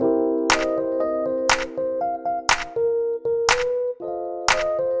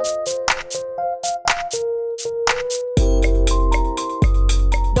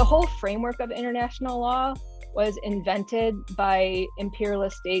framework of international law was invented by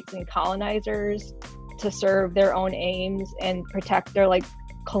imperialist states and colonizers to serve their own aims and protect their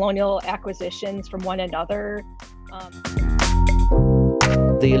colonial acquisitions from one another.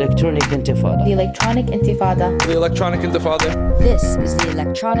 The Electronic Intifada. The Electronic Intifada. The Electronic Intifada. This is the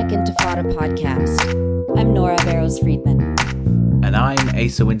Electronic Intifada podcast. I'm Nora Barrows-Friedman. And I'm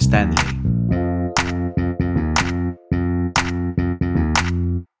Asa Winstanley.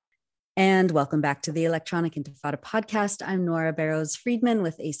 And welcome back to the Electronic Intifada podcast. I'm Nora Barrows-Friedman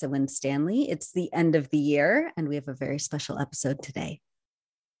with Asa Winstanley. It's the end of the year, and we have a very special episode today.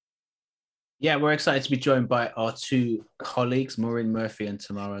 Yeah, we're excited to be joined by our two colleagues, Maureen Murphy and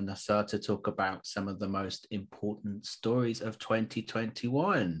Tamara Nassar, to talk about some of the most important stories of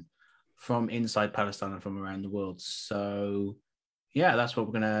 2021 from inside Palestine and from around the world. So, yeah, that's what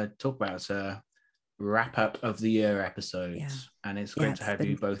we're going to talk about. It's a wrap-up of the year episode, and it's great to have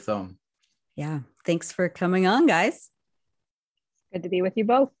you both on. Yeah, thanks for coming on, guys. Good to be with you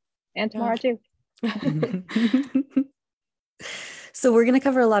both, and Tamara too. So we're going to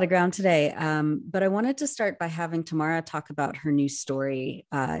cover a lot of ground today, but I wanted to start by having Tamara talk about her new story.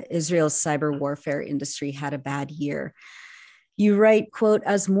 Israel's cyber warfare industry had a bad year. You write, quote,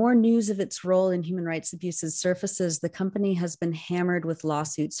 as more news of its role in human rights abuses surfaces, the company has been hammered with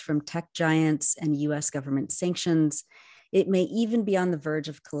lawsuits from tech giants and US government sanctions. It may even be on the verge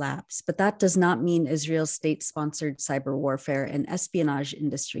of collapse, but that does not mean Israel's state-sponsored cyber warfare and espionage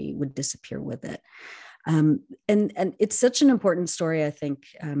industry would disappear with it. And it's such an important story, I think,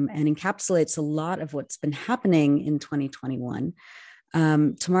 and encapsulates a lot of what's been happening in 2021.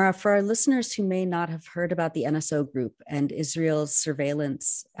 Tamara, for our listeners who may not have heard about the NSO Group and Israel's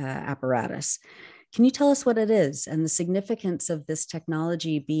surveillance apparatus, can you tell us what it is and the significance of this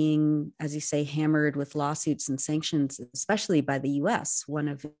technology being, as you say, hammered with lawsuits and sanctions, especially by the US, one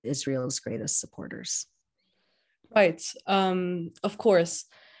of Israel's greatest supporters? Right, of course.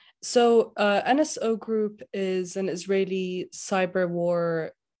 So NSO Group is an Israeli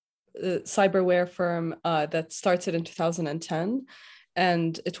cyberware firm that started in 2010,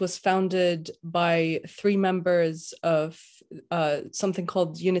 and it was founded by three members of something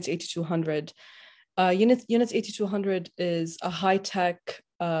called Unit 8200. Unit 8200 is a high-tech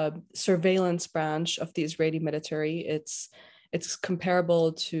surveillance branch of the Israeli military. It's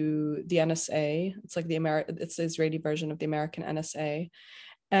comparable to the NSA. It's like it's the Israeli version of the American NSA.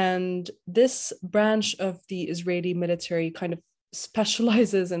 And this branch of the Israeli military kind of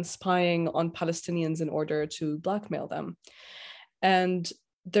specializes in spying on Palestinians in order to blackmail them. And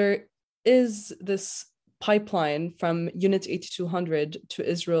there is this pipeline from Unit 8200 to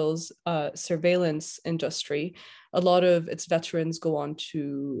Israel's surveillance industry. A lot of its veterans go on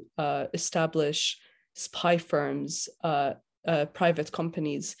to establish spy firms, private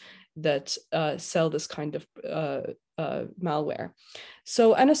companies that sell this kind of malware.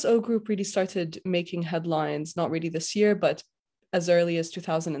 So NSO Group really started making headlines, not really this year, but as early as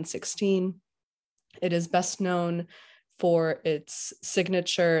 2016. It is best known for its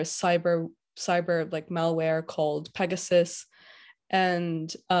signature cyber malware called Pegasus.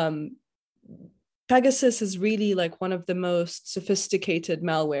 And Pegasus is really one of the most sophisticated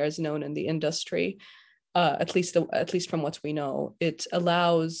malwares known in the industry. At least from what we know. It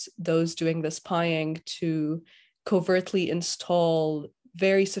allows those doing the spying to covertly install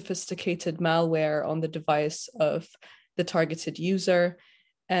very sophisticated malware on the device of the targeted user.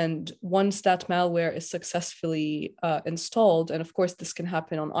 And once that malware is successfully installed, and of course this can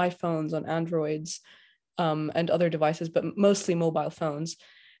happen on iPhones, on Androids, and other devices, but mostly mobile phones,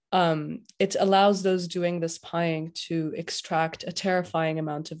 it allows those doing the spying to extract a terrifying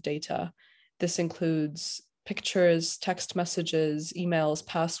amount of data. This includes pictures, text messages, emails,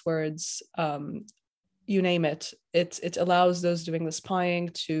 passwords, you name it. It allows those doing the spying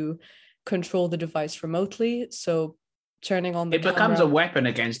to control the device remotely. So turning on the camera. It becomes a weapon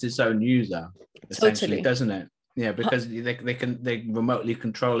against its own user, essentially, Totally. Doesn't it? Yeah, because they remotely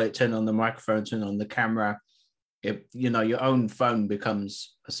control it, turn on the microphone, turn on the camera. Your own phone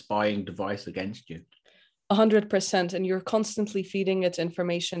becomes a spying device against you. 100%, and you're constantly feeding it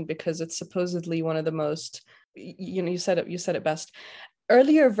information because it's supposedly one of the most, you said it best.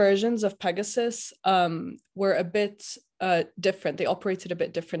 Earlier versions of Pegasus were a bit different. They operated a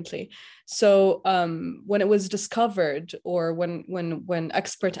bit differently. So when it was discovered, or when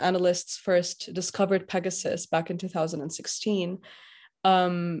expert analysts first discovered Pegasus back in 2016,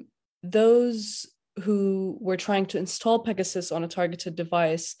 those who were trying to install Pegasus on a targeted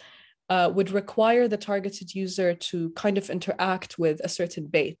device would require the targeted user to kind of interact with a certain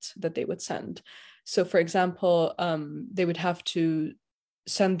bait that they would send. So, for example, they would have to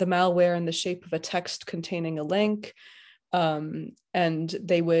send the malware in the shape of a text containing a link. And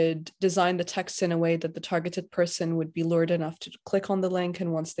they would design the text in a way that the targeted person would be lured enough to click on the link.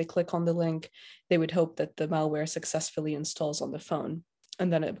 And once they click on the link, they would hope that the malware successfully installs on the phone,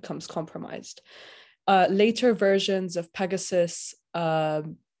 and then it becomes compromised. Later versions of Pegasus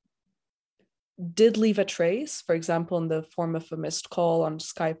did leave a trace, for example, in the form of a missed call on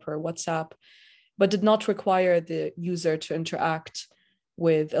Skype or WhatsApp, but did not require the user to interact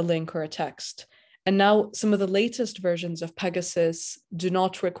with a link or a text. And now some of the latest versions of Pegasus do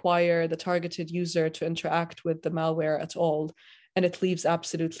not require the targeted user to interact with the malware at all. And it leaves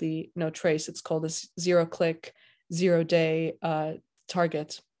absolutely no trace. It's called a zero-click, zero-day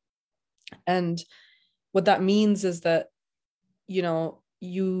target. And what that means is that,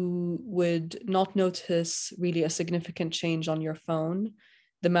 you would not notice really a significant change on your phone.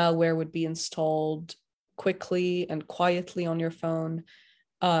 The malware would be installed quickly and quietly on your phone,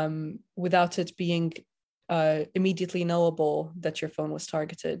 without it being immediately knowable that your phone was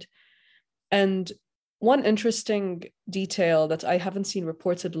targeted. And one interesting detail that I haven't seen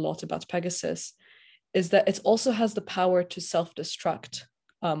reported a lot about Pegasus is that it also has the power to self-destruct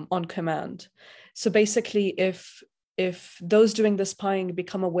on command. So basically, if those doing the spying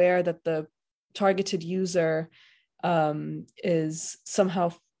become aware that the targeted user is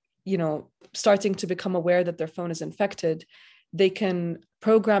somehow, starting to become aware that their phone is infected, they can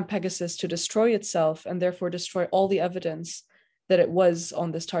program Pegasus to destroy itself and therefore destroy all the evidence that it was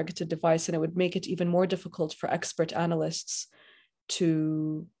on this targeted device. And it would make it even more difficult for expert analysts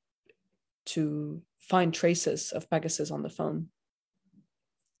to find traces of Pegasus on the phone.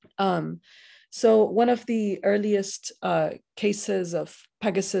 So one of the earliest cases of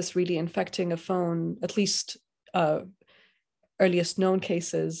Pegasus really infecting a phone, at least earliest known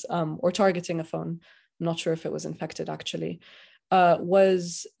cases, or targeting a phone, I'm not sure if it was infected actually,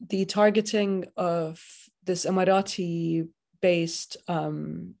 was the targeting of this Emirati-based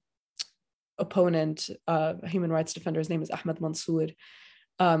opponent, a human rights defender. His name is Ahmed Mansour.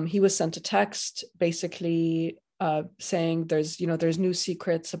 He was sent a text basically saying there's new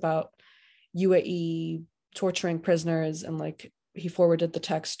secrets about UAE torturing prisoners, and he forwarded the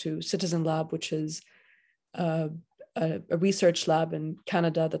text to Citizen Lab, which is a research lab in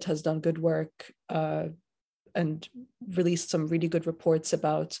Canada that has done good work and released some really good reports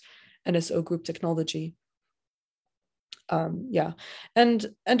about NSO group technology.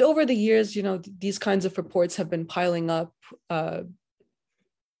 And over the years, these kinds of reports have been piling up,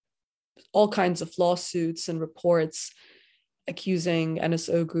 all kinds of lawsuits and reports accusing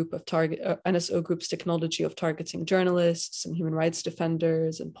NSO group's technology of targeting journalists and human rights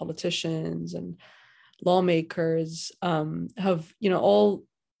defenders and politicians and lawmakers, have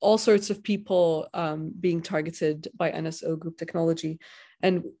all sorts of people being targeted by NSO group technology.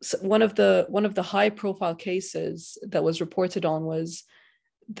 And one of the high profile cases that was reported on was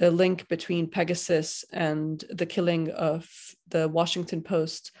the link between Pegasus and the killing of the Washington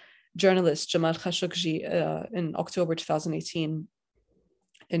Post journalist Jamal Khashoggi in October 2018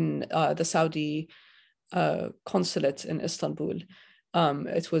 in the Saudi consulate in Istanbul.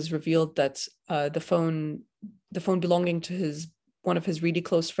 It was revealed that the phone belonging to one of his really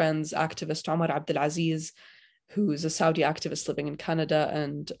close friends, activist Omar Abdelaziz, who's a Saudi activist living in Canada,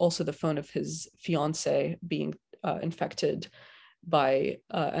 and also the phone of his fiance being infected by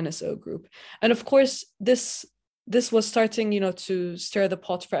NSO group. And of course, this was starting, to stir the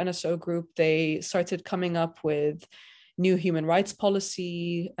pot for NSO group. They started coming up with new human rights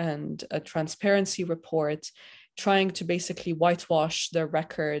policy and a transparency report, trying to basically whitewash their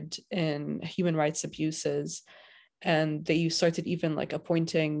record in human rights abuses. And they started even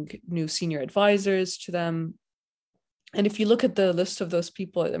appointing new senior advisors to them. And if you look at the list of those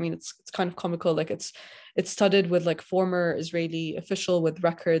people, I mean, it's kind of comical. It's studded with former Israeli official with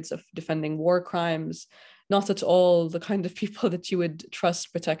records of defending war crimes, not at all the kind of people that you would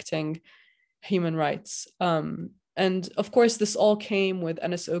trust protecting human rights. And of course, this all came with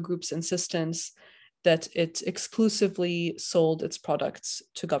NSO Group's insistence that it exclusively sold its products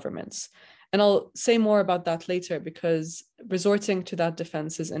to governments. And I'll say more about that later, because resorting to that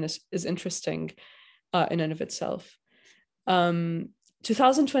defense is interesting in and of itself.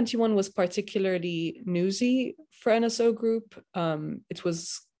 2021 was particularly newsy for NSO Group. It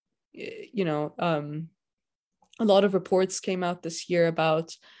was, a lot of reports came out this year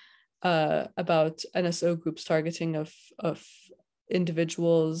about NSO Group's targeting of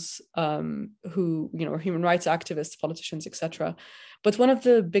individuals who, are human rights activists, politicians, etc. But one of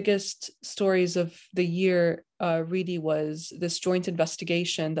the biggest stories of the year really was this joint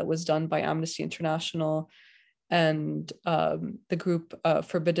investigation that was done by Amnesty International and the group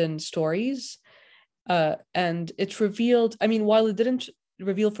Forbidden Stories. And it revealed, I mean, while it didn't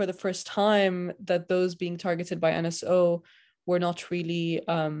reveal for the first time that those being targeted by NSO were not really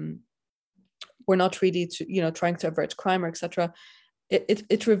to, trying to avert crime or etc.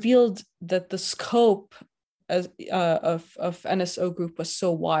 It revealed that the scope of NSO group was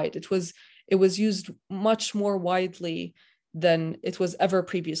so wide. It was used much more widely than it was ever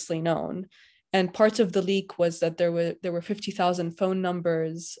previously known. And part of the leak was that there were 50,000 phone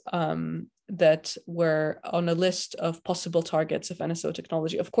numbers that were on a list of possible targets of NSO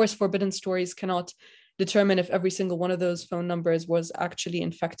technology. Of course, Forbidden Stories cannot determine if every single one of those phone numbers was actually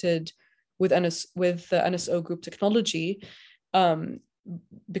infected with the NSO group technology,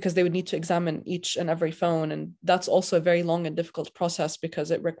 because they would need to examine each and every phone. And that's also a very long and difficult process,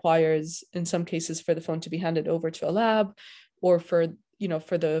 because it requires, in some cases, for the phone to be handed over to a lab, or for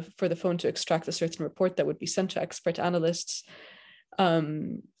the phone to extract a certain report that would be sent to expert analysts.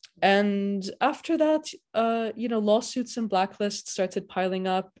 And after that, lawsuits and blacklists started piling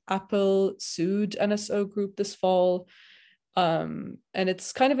up. Apple sued NSO Group this fall. And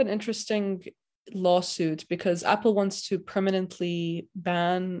it's kind of an interesting lawsuit, because Apple wants to permanently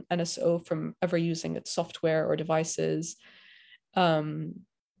ban NSO from ever using its software or devices. But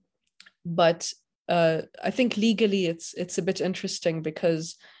I think legally it's a bit interesting,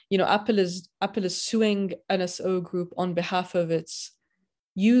 because Apple is suing NSO Group on behalf of its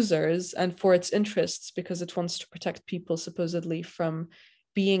users and for its interests, because it wants to protect people supposedly from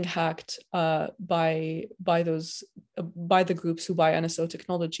being hacked by the groups who buy NSO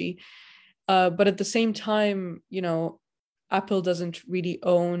technology. But at the same time, Apple doesn't really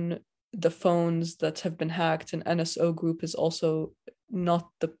own the phones that have been hacked, and NSO Group is also not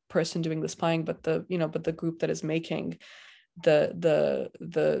the person doing the spying, but the group that is making the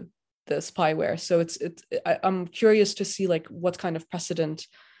spyware. So I'm curious to see like what kind of precedent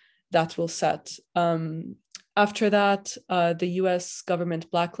that will set. After that, the US government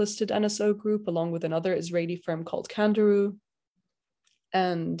blacklisted NSO Group along with another Israeli firm called Kangaroo.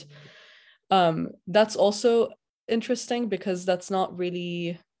 And that's also interesting, because it's not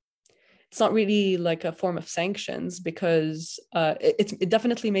really like a form of sanctions, because it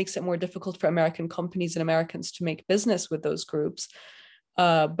definitely makes it more difficult for American companies and Americans to make business with those groups.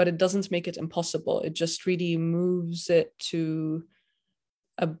 But it doesn't make it impossible. It just really moves it to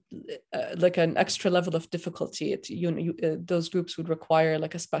like an extra level of difficulty. Those groups would require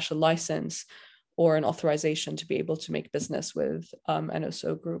like a special license or an authorization to be able to make business with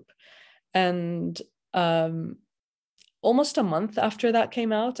NSO Group. And almost a month after that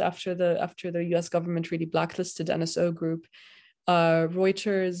came out, after the US government really blacklisted NSO Group,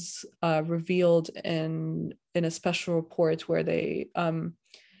 Reuters revealed in a special report where they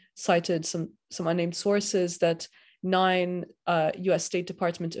cited some unnamed sources that 9 US State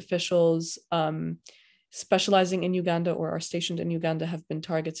Department officials specializing in Uganda or are stationed in Uganda have been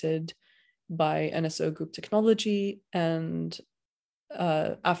targeted by NSO Group technology. And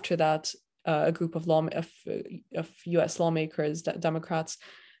after that, a group of US lawmakers, Democrats,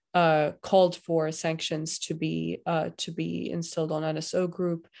 called for sanctions to be instilled on NSO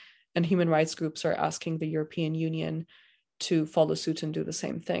Group, and human rights groups are asking the European Union to follow suit and do the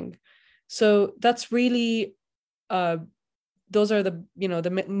same thing. So that's really those are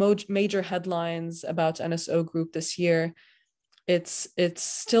the major headlines about NSO Group this year. It's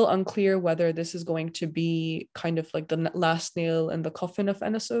still unclear whether this is going to be kind of like the last nail in the coffin of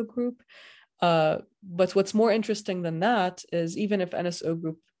NSO Group. But what's more interesting than that is, even if NSO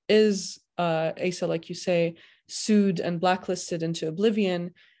Group is, Asa, like you say, sued and blacklisted into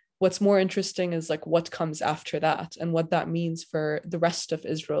oblivion, what's more interesting is like what comes after that and what that means for the rest of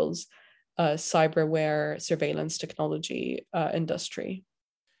Israel's cyberware surveillance technology industry.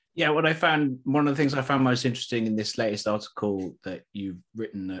 Yeah, one of the things I found most interesting in this latest article that you've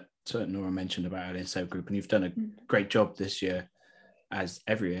written, that Nora mentioned about NSO Group, and you've done a great job this year, as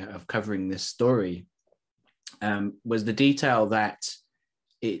every year, of covering this story, was the detail that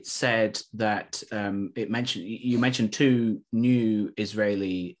it said that you mentioned 2 new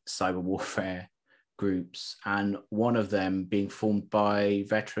Israeli cyber warfare groups, and one of them being formed by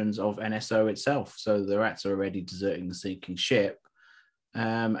veterans of NSO itself. So the rats are already deserting the sinking ship.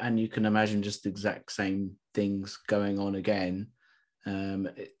 And you can imagine just the exact same things going on again, in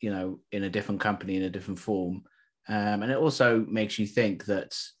a different company, in a different form. And it also makes you think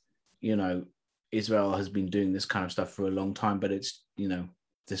that, Israel has been doing this kind of stuff for a long time, but it's,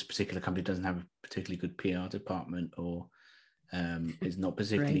 this particular company doesn't have a particularly good PR department, or is not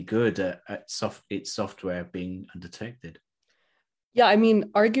particularly good at its software being undetected. Yeah, I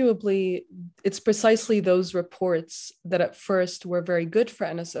mean, arguably, it's precisely those reports that at first were very good for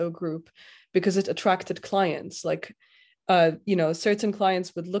NSO Group because it attracted clients. Like, certain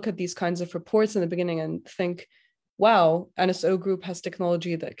clients would look at these kinds of reports in the beginning and think, wow, NSO Group has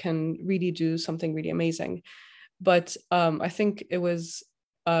technology that can really do something really amazing. But I think it was,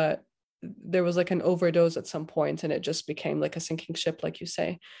 there was like an overdose at some point and it just became like a sinking ship, like you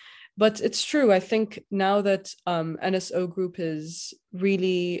say. But it's true. I think now that NSO Group is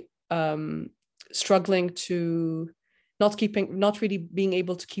really struggling to not really being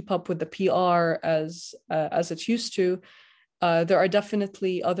able to keep up with the PR as it used to, there are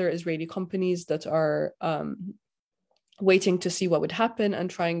definitely other Israeli companies that are waiting to see what would happen and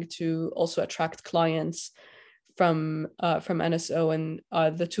trying to also attract clients from NSO. And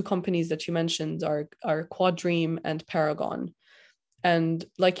the two companies that you mentioned are Quadream and Paragon. And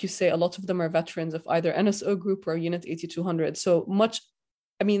like you say, a lot of them are veterans of either NSO Group or Unit 8200. So much,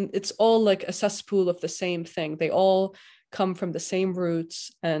 I mean, it's all like a cesspool of the same thing. They all come from the same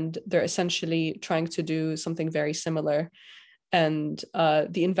roots and they're essentially trying to do something very similar. And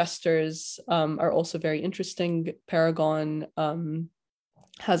the investors are also very interesting. Paragon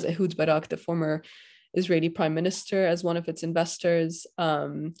has Ehud Barak, the former Israeli prime minister, as one of its investors.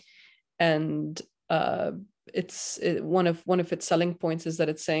 One of its selling points is that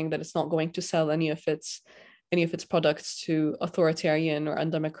it's saying that it's not going to sell any of its products to authoritarian or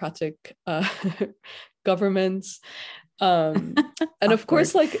undemocratic governments. And of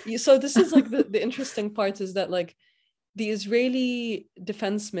course, like, so this is like the interesting part is that like the Israeli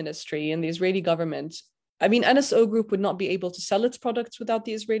Defense Ministry and the Israeli government, I mean, NSO Group would not be able to sell its products without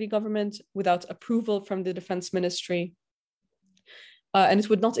the Israeli government, without approval from the Defense Ministry. And it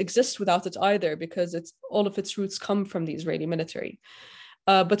would not exist without it either, because all of its roots come from the Israeli military.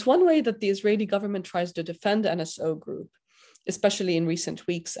 But one way that the Israeli government tries to defend NSO Group, especially in recent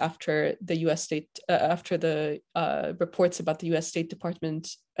weeks after the reports about the U.S. State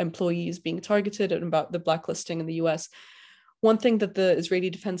Department employees being targeted and about the blacklisting in the U.S., one thing that the Israeli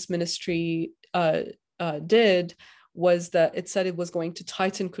Defense Ministry did was that it said it was going to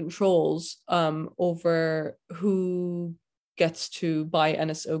tighten controls over who gets to buy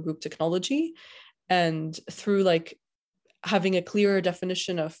NSO Group technology, and through like having a clearer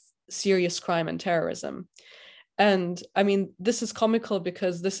definition of serious crime and terrorism. And I mean, this is comical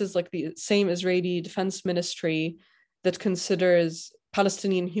because this is like the same Israeli Defense Ministry that considers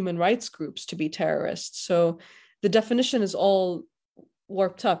Palestinian human rights groups to be terrorists. So the definition is all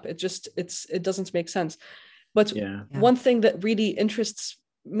warped up. It doesn't make sense. But one thing that really interests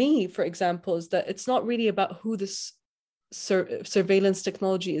me, for example, is that it's not really about who this surveillance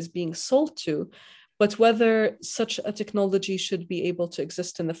technology is being sold to, but whether such a technology should be able to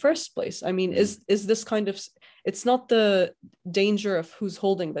exist in the first place. I mean, is this kind of, it's not the danger of who's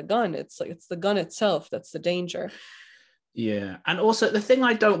holding the gun, it's the gun itself that's the danger. Yeah. And also the thing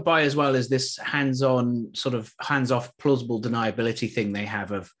I don't buy as well is this hands-off plausible deniability thing they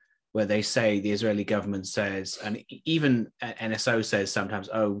have of where they say the Israeli government says, and even NSO says sometimes,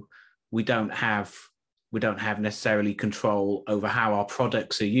 oh, we don't have necessarily control over how our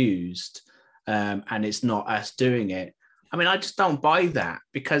products are used, and it's not us doing it. I mean, I just don't buy that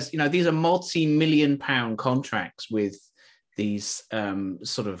because, these are multi-million-pound contracts with these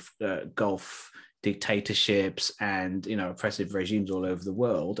Gulf dictatorships and, oppressive regimes all over the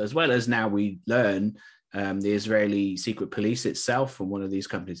world, as well as now we learn the Israeli secret police itself from one of these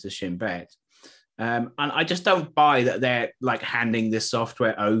companies, the Shin Bet. And I just don't buy that they're like handing this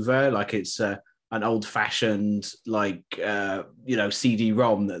software over like it's an old-fashioned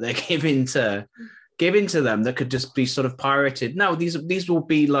CD-ROM that they're giving to them that could just be sort of pirated. No, these will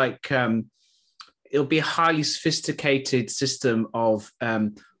be like it'll be a highly sophisticated system of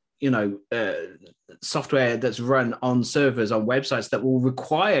software that's run on servers on websites that will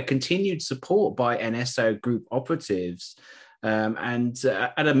require continued support by NSO Group operatives, and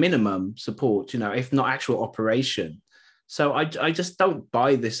at a minimum support, if not actual operation. So I just don't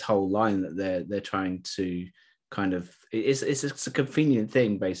buy this whole line that they're trying to kind of, it's a convenient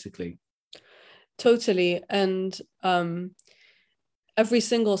thing, basically. Totally. And every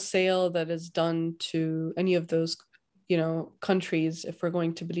single sale that is done to any of those, countries, if we're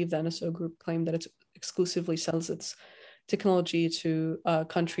going to believe the NSO Group claim that it exclusively sells its technology to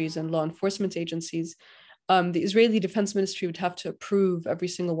countries and law enforcement agencies, the Israeli Defense Ministry would have to approve every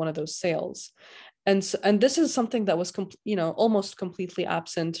single one of those sales. And this is something that was almost completely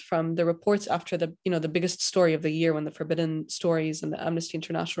absent from the reports after the biggest story of the year, when the Forbidden Stories and the Amnesty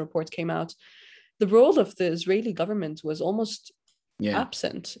International report came out. The role of the Israeli government was almost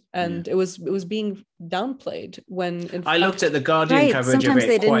absent, and it was being downplayed when in I fact, looked at the Guardian coverage Sometimes of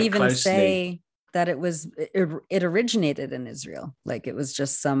they it didn't quite even closely. say that it originated in Israel. Like it was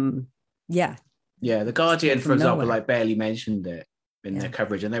just some, the Guardian, for example, nowhere. like barely mentioned it in their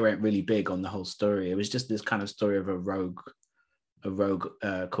coverage, and they weren't really big on the whole story. It was just this kind of story of a rogue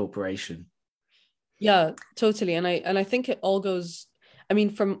corporation. Yeah, totally. And I think it all goes, I mean,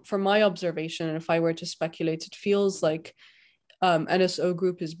 from my observation, and if I were to speculate, it feels like NSO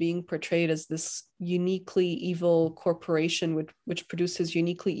Group is being portrayed as this uniquely evil corporation which produces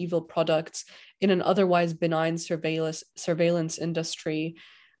uniquely evil products in an otherwise benign surveillance industry.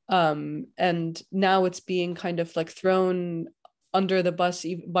 And now it's being kind of like thrown under the bus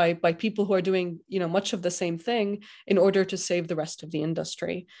by people who are doing, much of the same thing in order to save the rest of the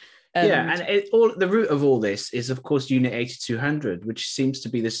industry. And the root of all this is, of course, Unit 8200, which seems to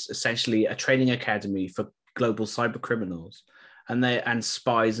be this essentially a training academy for global cyber criminals, and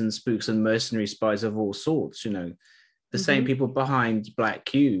spies and spooks and mercenary spies of all sorts. The same people behind Black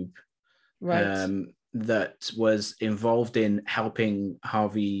Cube, right? That was involved in helping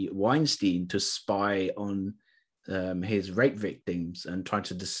Harvey Weinstein to spy on his rape victims and try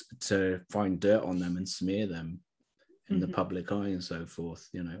to find dirt on them and smear them in the public eye and so forth.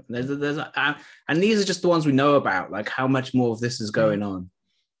 And these are just the ones we know about. Like, how much more of this is going on?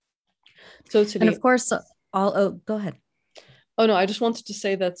 Totally. And of course, go ahead. Oh no, I just wanted to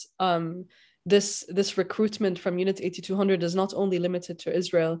say that this recruitment from Unit 8200 is not only limited to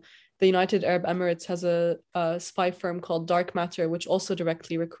Israel. The United Arab Emirates has a spy firm called Dark Matter, which also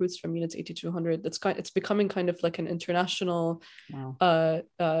directly recruits from Unit 8200. It's becoming kind of like an international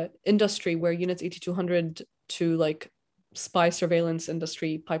industry where Unit 8200 to like spy surveillance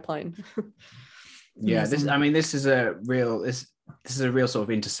industry pipeline. This is a real sort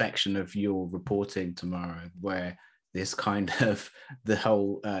of intersection of your reporting tomorrow, where this kind of the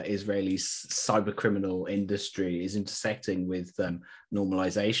whole Israeli cyber criminal industry is intersecting with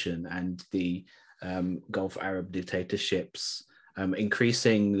normalization and the Gulf Arab dictatorships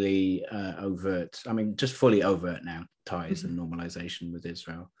increasingly overt, just fully overt now, ties and normalization with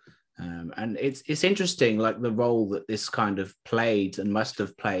Israel. And it's interesting, like the role that this kind of played and must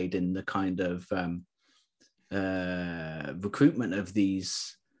have played in the kind of recruitment of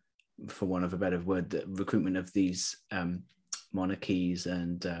these, for want of a better word, the recruitment of these monarchies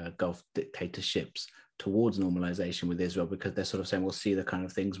and Gulf dictatorships towards normalization with Israel, because they're sort of saying, we'll see the kind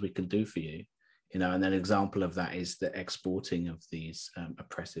of things we can do for you, and an example of that is the exporting of these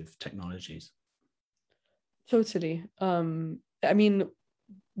oppressive technologies. Totally.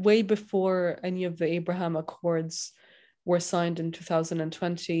 Way before any of the Abraham Accords were signed in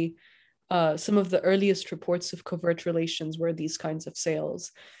 2020, some of the earliest reports of covert relations were these kinds of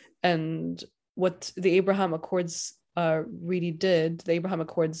sales. And what the Abraham Accords really did, the Abraham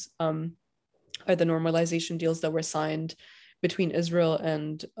Accords are the normalization deals that were signed between Israel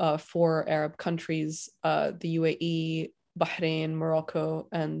and 4 Arab countries, the UAE, Bahrain, Morocco,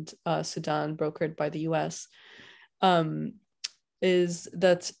 and Sudan, brokered by the US. Is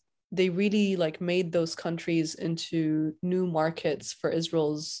that they really made those countries into new markets for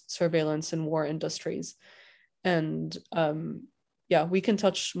Israel's surveillance and war industries. And we can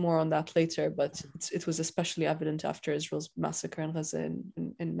touch more on that later, but it was especially evident after Israel's massacre in Gaza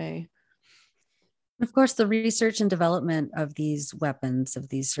in May. Of course, the research and development of these weapons, of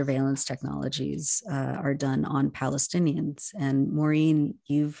these surveillance technologies are done on Palestinians. And Maureen,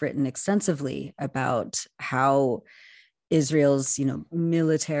 you've written extensively about how Israel's,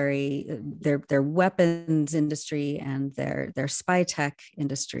 military, their weapons industry and their spy tech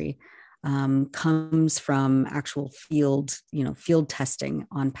industry comes from actual field testing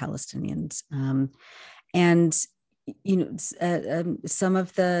on Palestinians. Some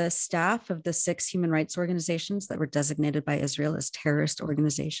of the staff of the 6 human rights organizations that were designated by Israel as terrorist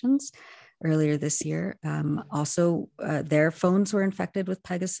organizations earlier this year, also their phones were infected with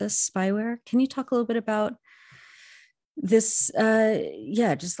Pegasus spyware. Can you talk a little bit about this,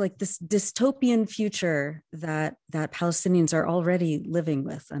 just like this dystopian future that Palestinians are already living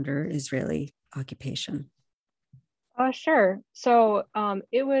with under Israeli occupation? Sure. So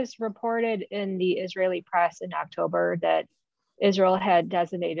it was reported in the Israeli press in October that Israel had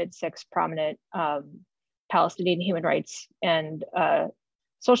designated 6 prominent Palestinian human rights and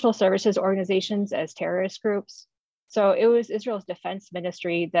social services organizations as terrorist groups. So it was Israel's defense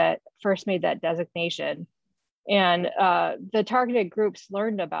ministry that first made that designation. And the targeted groups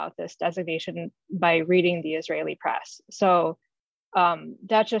learned about this designation by reading the Israeli press. So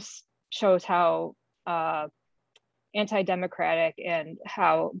that just shows how anti-democratic and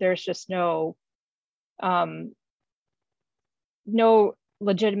how there's just no no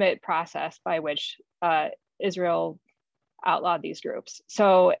legitimate process by which Israel outlawed these groups.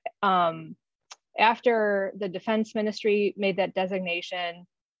 So after the defense ministry made that designation,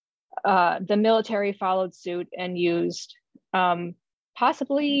 the military followed suit and used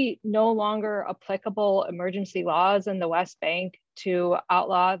possibly no longer applicable emergency laws in the West Bank to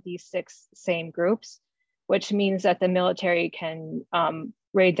outlaw these 6 same groups, which means that the military can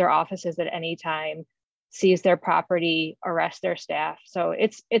raid their offices at any time, seize their property, arrest their staff. So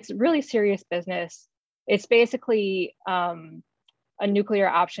it's really serious business. It's basically a nuclear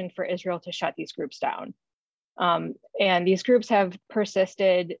option for Israel to shut these groups down. And these groups have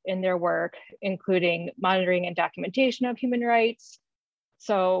persisted in their work, including monitoring and documentation of human rights.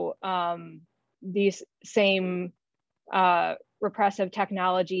 So these same repressive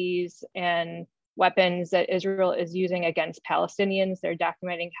technologies and weapons that Israel is using against Palestinians, they're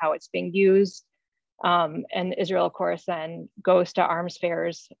documenting how it's being used. And Israel, of course, then goes to arms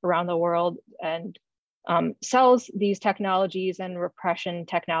fairs around the world and sells these technologies and repression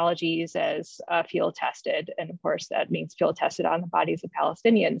technologies as field tested. And of course, that means field tested on the bodies of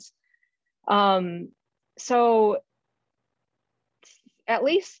Palestinians. So at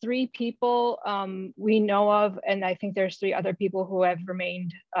least 3 people we know of, and I think there's 3 other people who have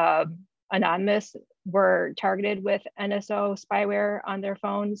remained anonymous, were targeted with NSO spyware on their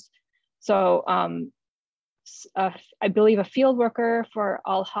phones. So I believe a field worker for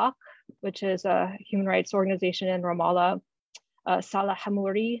Al-Haq, which is a human rights organization in Ramallah, Salah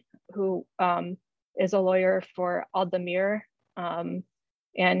Hamouri, who is a lawyer for Al-Damir,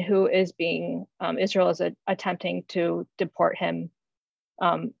 and who is being, Israel is attempting to deport him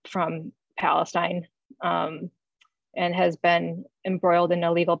from Palestine, and has been embroiled in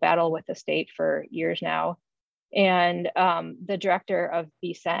a legal battle with the state for years now. And the director of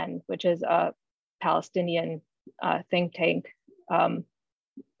BSEN, which is a Palestinian think tank,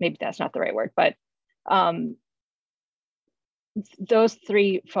 maybe that's not the right word, but those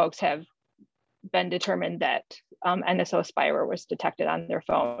 3 folks have been determined that NSO spyware was detected on their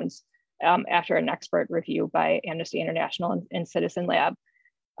phones after an expert review by Amnesty International and Citizen Lab.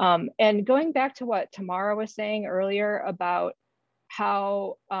 And going back to what Tamara was saying earlier about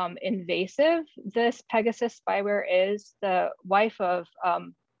how invasive this Pegasus spyware is, the wife of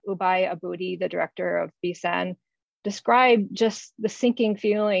Ubay Aboudi, the director of BSEN, described just the sinking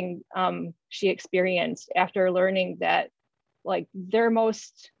feeling she experienced after learning that like their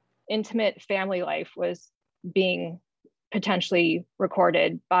most intimate family life was being potentially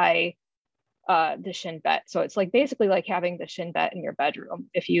recorded by the Shin Bet. So it's like basically like having the Shin Bet in your bedroom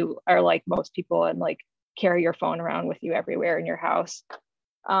if you are like most people and like carry your phone around with you everywhere in your house.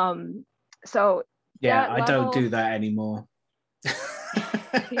 So yeah, I don't do that anymore.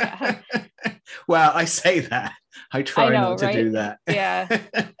 Yeah. Well, I say that. I try not to do that. Yeah.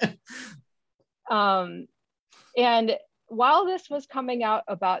 And while this was coming out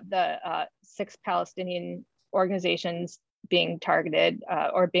about the 6 Palestinian organizations being targeted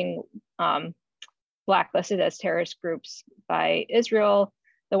or being blacklisted as terrorist groups by Israel,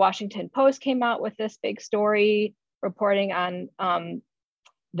 the Washington Post came out with this big story reporting on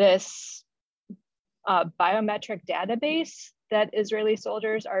this biometric database that Israeli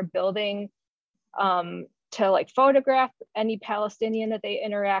soldiers are building to like photograph any Palestinian that they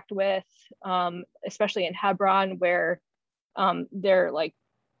interact with, especially in Hebron, where they're like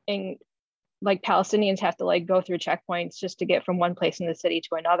Palestinians have to like go through checkpoints just to get from one place in the city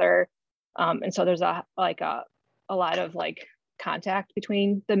to another. And so there's a lot of like contact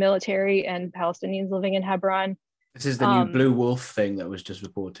between the military and Palestinians living in Hebron. This is the new Blue Wolf thing that was just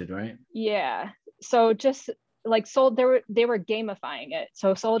reported, right? Yeah. So just like they were gamifying it.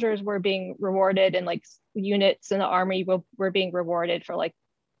 So soldiers were being rewarded, and like units in the army were being rewarded for like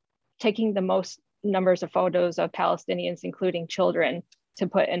taking the most numbers of photos of Palestinians, including children, to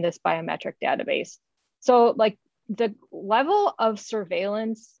put in this biometric database. So like the level of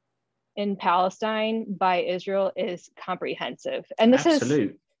surveillance in Palestine by Israel is comprehensive. And this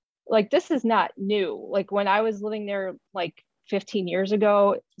is not new. Like when I was living there like 15 years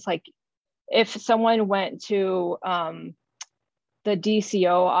ago, it's like if someone went to the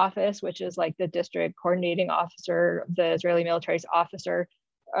DCO office, which is like the district coordinating officer, the Israeli military's officer,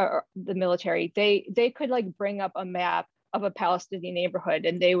 or the military, they could like bring up a map of a Palestinian neighborhood,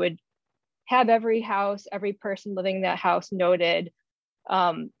 and they would have every house, every person living in that house noted.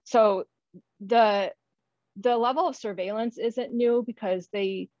 So the level of surveillance isn't new, because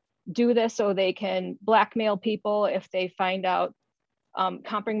they do this so they can blackmail people. If they find out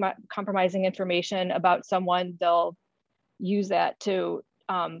compromising information about someone, they'll use that to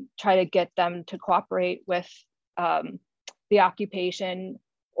try to get them to cooperate with the occupation,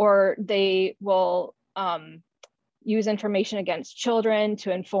 or they will use information against children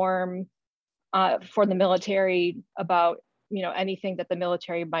to inform for the military about anything that the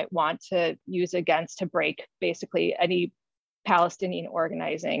military might want to use against to break basically any Palestinian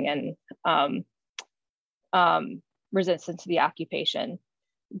organizing and resistance to the occupation.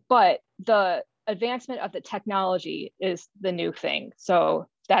 But the advancement of the technology is the new thing. So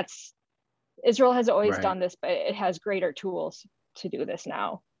Israel has always done this, but it has greater tools to do this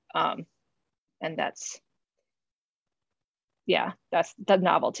now. And that's the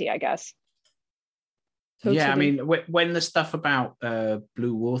novelty, I guess. Totally. Yeah, I mean, when the stuff about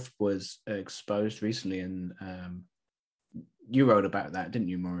Blue Wolf was exposed recently, and you wrote about that, didn't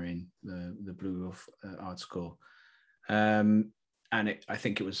you, Maureen? The Blue Wolf article, and I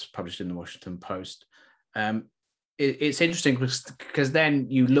think it was published in the Washington Post. It's interesting because then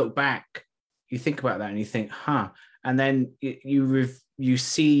you look back, you think about that, and you think, and then you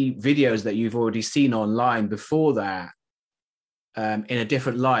see videos that you've already seen online before that. In a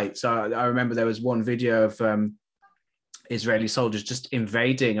different light. So I remember there was one video of Israeli soldiers just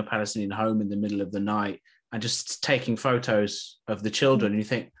invading a Palestinian home in the middle of the night and just taking photos of the children. And you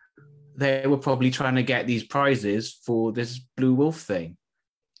think they were probably trying to get these prizes for this Blue Wolf thing,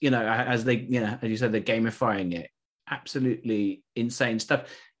 as they, as you said, they're gamifying it. Absolutely insane stuff.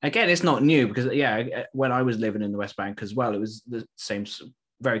 Again, it's not new because, when I was living in the West Bank as well, it was the same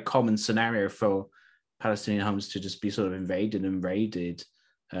very common scenario for Palestinian homes to just be sort of invaded and raided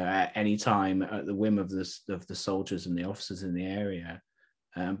at any time at the whim of the soldiers and the officers in the area.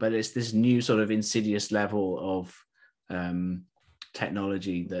 But it's this new sort of insidious level of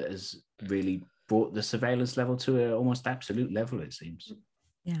technology that has really brought the surveillance level to an almost absolute level, it seems.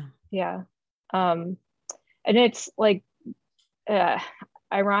 Yeah. And it's like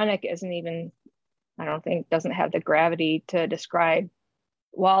ironic isn't even, I don't think, doesn't have the gravity to describe.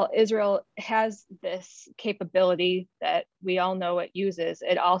 While Israel has this capability that we all know it uses,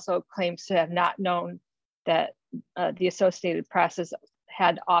 it also claims to have not known that the Associated Press has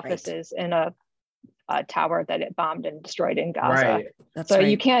had offices in a tower that it bombed and destroyed in Gaza. Right. So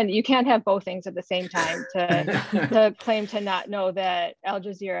you can't have both things at the same time to claim to not know that Al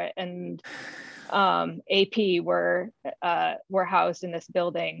Jazeera and AP were housed in this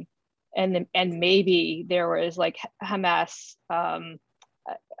building, and maybe there was like Hamas.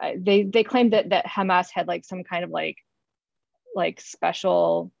 They claimed that Hamas had like some kind of like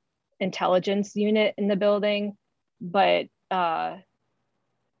special intelligence unit in the building, but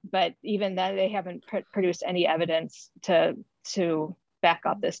even then they haven't produced any evidence to back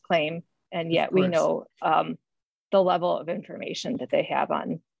up this claim, and yet we know the level of information that they have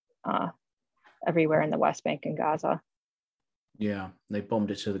on everywhere in the West Bank and Gaza. Yeah, they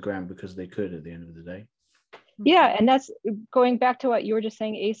bombed it to the ground because they could at the end of the day. Yeah, and that's going back to what you were just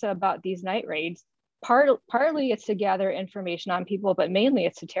saying, Asa, about these night raids. Partly it's to gather information on people, but mainly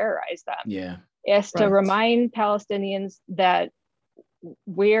it's to terrorize them. Yeah. It's to remind Palestinians that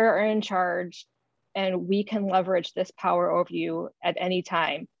we're in charge and we can leverage this power over you at any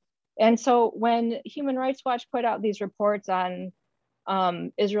time. And so when Human Rights Watch put out these reports on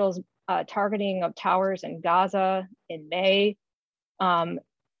Israel's targeting of towers in Gaza in May, and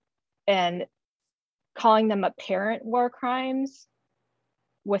calling them apparent war crimes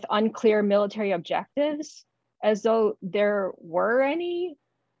with unclear military objectives, as though there were any,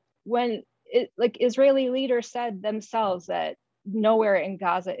 when Israeli leaders said themselves that nowhere in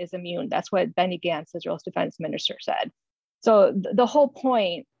Gaza is immune. That's what Benny Gantz, Israel's defense minister, said. So the whole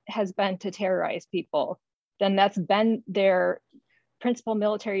point has been to terrorize people. Then that's been their principal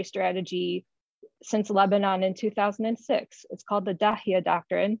military strategy since Lebanon in 2006. It's called the Dahia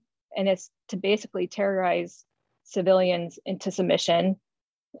Doctrine, and it's to basically terrorize civilians into submission.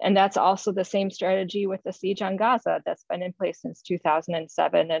 And that's also the same strategy with the siege on Gaza that's been in place since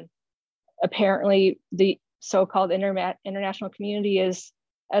 2007. And apparently the so-called international community is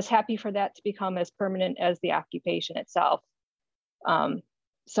as happy for that to become as permanent as the occupation itself.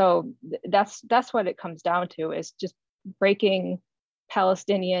 So that's what it comes down to, is just breaking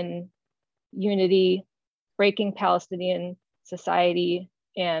Palestinian unity, breaking Palestinian society,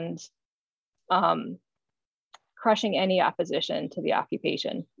 and crushing any opposition to the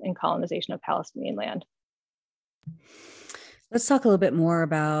occupation and colonization of Palestinian land. Let's talk a little bit more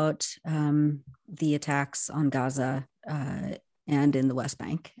about the attacks on Gaza and in the West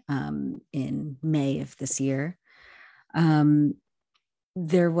Bank in May of this year.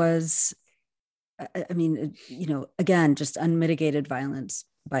 There was, again, just unmitigated violence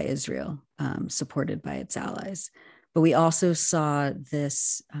by Israel, supported by its allies. But we also saw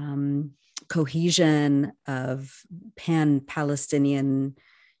this cohesion, of pan-Palestinian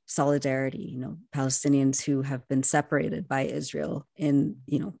solidarity, Palestinians who have been separated by Israel in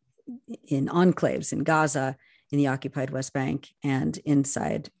enclaves in Gaza, in the occupied West Bank, and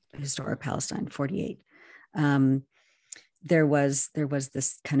inside historic Palestine, 48. There was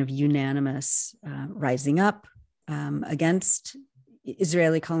this kind of unanimous rising up against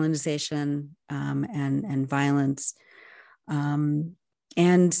Israeli colonization and violence,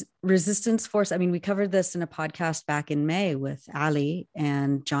 and resistance force. I mean, we covered this in a podcast back in May with Ali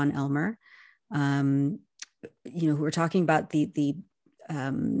and John Elmer, who were talking about the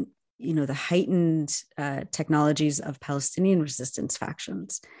heightened technologies of Palestinian resistance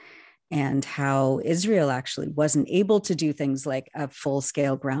factions, and how Israel actually wasn't able to do things like a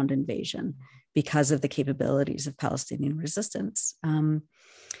full-scale ground invasion because of the capabilities of Palestinian resistance.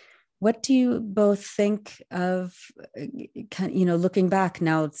 What do you both think of, looking back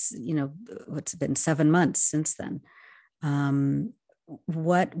now? It's, what's been 7 months since then.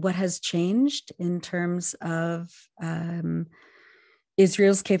 What has changed in terms of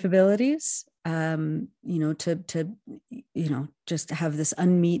Israel's capabilities, to just have this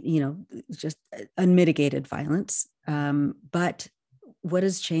just unmitigated violence. But what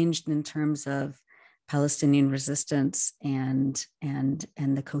has changed in terms of Palestinian resistance and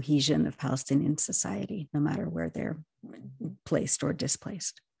the cohesion of Palestinian society, no matter where they're placed or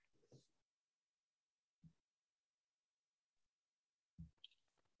displaced?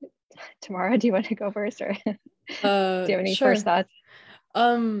 Tamara, do you want to go first, or do you have any sure. first thoughts?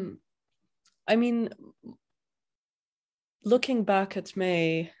 I mean, looking back at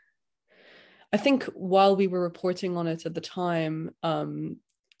May, I think while we were reporting on it at the time,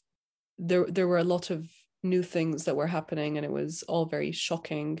 there were a lot of new things that were happening, and it was all very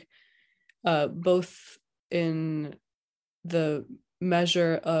shocking, both in the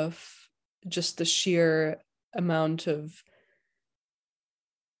measure of just the sheer amount of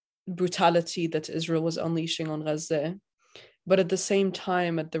brutality that Israel was unleashing on Gaza, but at the same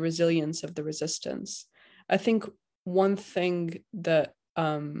time, at the resilience of the resistance. I think one thing that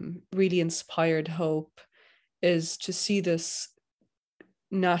really inspired hope is to see this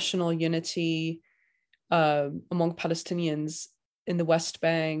national unity among Palestinians in the West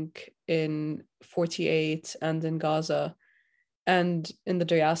Bank, in 48, and in Gaza, and in the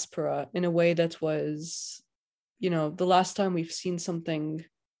diaspora, in a way that was, the last time we've seen something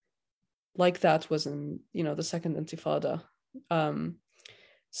like that was in, the Second Intifada.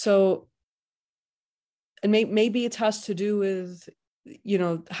 So, and maybe it has to do with,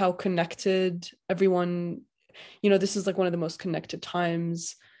 how connected everyone, this is like one of the most connected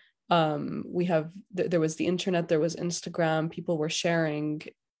times. There was the internet, there was Instagram, people were sharing.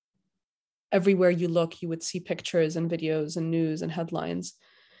 Everywhere you look, you would see pictures and videos and news and headlines.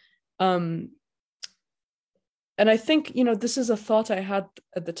 And I think, this is a thought I had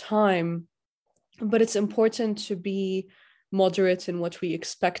at the time, but it's important to be moderate in what we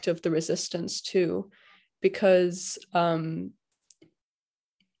expect of the resistance too, because there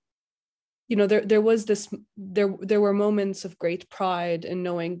were moments of great pride in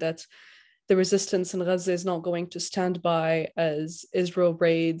knowing that the resistance in Gaza is not going to stand by as Israel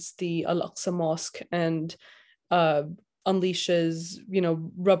raids the Al-Aqsa Mosque and unleashes,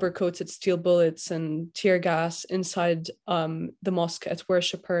 rubber-coated steel bullets and tear gas inside the mosque at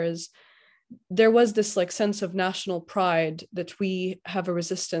worshippers. There was this sense of national pride that we have a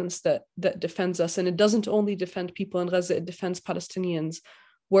resistance that defends us, and it doesn't only defend people in Gaza; it defends Palestinians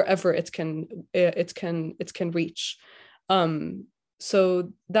wherever it can reach.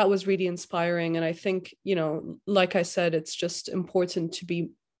 So that was really inspiring, and I think like I said, it's just important to be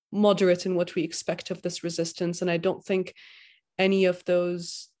moderate in what we expect of this resistance, and I don't think any of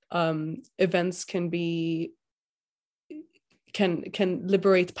those events can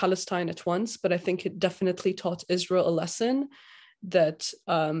liberate Palestine at once, but I think it definitely taught Israel a lesson that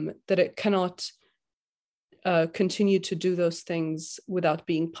it cannot continue to do those things without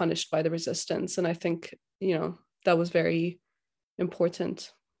being punished by the resistance. And I think that was very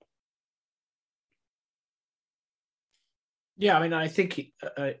important. Yeah, I mean, I think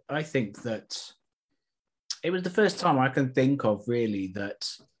that it was the first time I can think of really that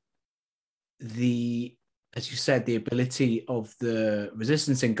as you said, the ability of the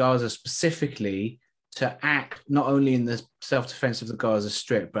resistance in Gaza specifically to act not only in the self-defense of the Gaza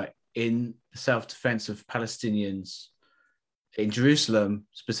Strip, but in the self-defense of Palestinians in Jerusalem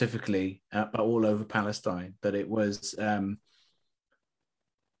specifically, but all over Palestine. That it was,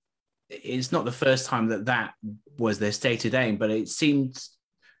 it's not the first time that was their stated aim, but it seemed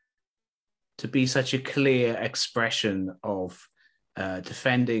to be such a clear expression of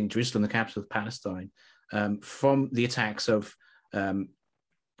defending Jerusalem, the capital of Palestine, from the attacks of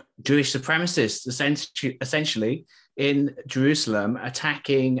Jewish supremacists, essentially in Jerusalem,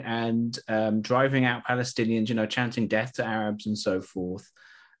 attacking and driving out Palestinians, chanting death to Arabs and so forth.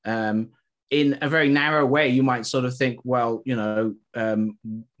 In a very narrow way, you might sort of think, well,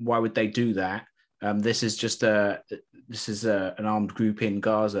 why would they do that? This is an armed group in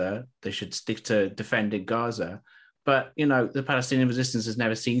Gaza. They should stick to defending Gaza. But, the Palestinian resistance has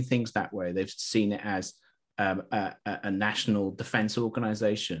never seen things that way. They've seen it as a national defense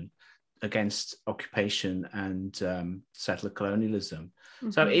organization against occupation and settler colonialism.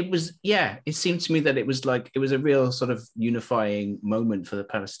 Mm-hmm. So it seemed to me that it was a real sort of unifying moment for the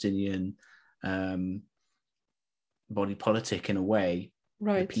Palestinian body politic in a way,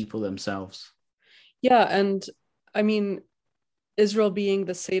 right? The people themselves. Yeah, and I mean, Israel, being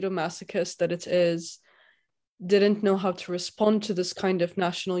the sadomasochist that it is, didn't know how to respond to this kind of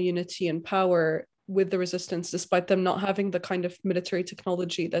national unity and power with the resistance, despite them not having the kind of military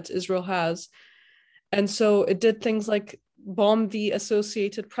technology that Israel has. And so it did things like bomb the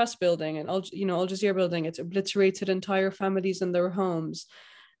Associated Press building and Al Jazeera building. It obliterated entire families in their homes,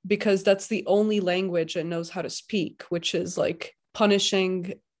 because that's the only language it knows how to speak, which is like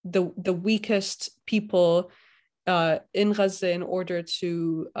punishing the weakest people in Gaza in order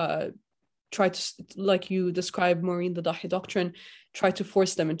to try to, like you described, Maureen, the Dahi doctrine, try to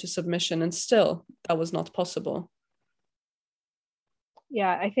force them into submission. And still, that was not possible. Yeah,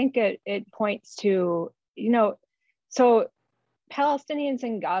 I think it points to, so Palestinians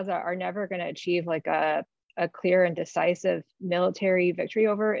in Gaza are never going to achieve like a clear and decisive military victory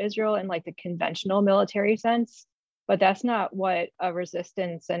over Israel in like the conventional military sense, but that's not what a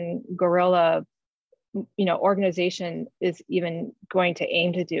resistance and guerrilla organization is even going to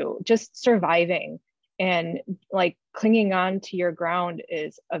aim to do. Just surviving and like clinging on to your ground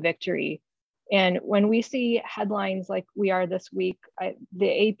is a victory. And when we see headlines like we are this week,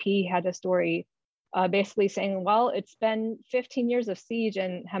 the AP had a story basically saying, well, it's been 15 years of siege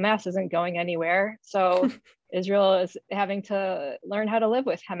and Hamas isn't going anywhere. So Israel is having to learn how to live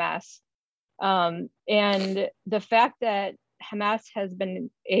with Hamas. And the fact that Hamas has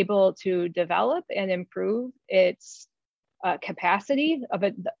been able to develop and improve its capacity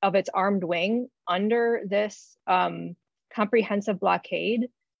of its armed wing under this comprehensive blockade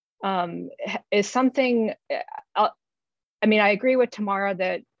is something. I agree with Tamara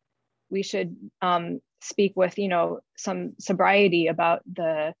that we should speak with some sobriety about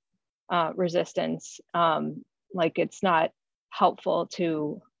the resistance. Like it's not helpful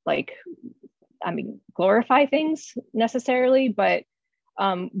to glorify things necessarily, but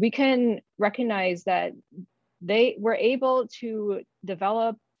we can recognize that they were able to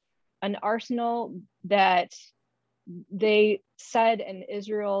develop an arsenal that they said, and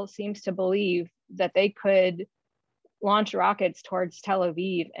Israel seems to believe, that they could launch rockets towards Tel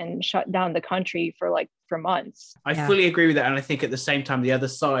Aviv and shut down the country for months. I fully agree with that. And I think at the same time, the other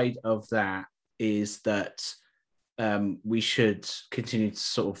side of that is that we should continue to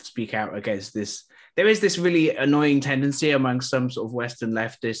sort of speak out against this. There is this really annoying tendency among some sort of Western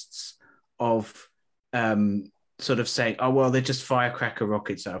leftists of sort of saying, oh, well, they're just firecracker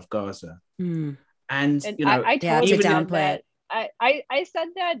rockets out of Gaza. And I totally downplay it. I said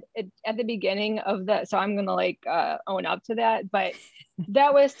that at the beginning of so I'm going to own up to that. But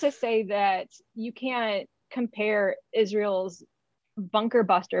that was to say that you can't compare Israel's bunker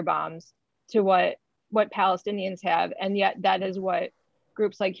buster bombs to what Palestinians have. And yet that is what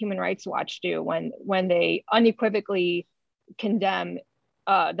groups like Human Rights Watch do when they unequivocally condemn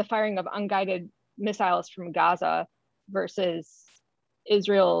the firing of unguided missiles from Gaza versus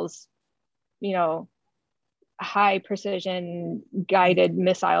Israel's, high precision guided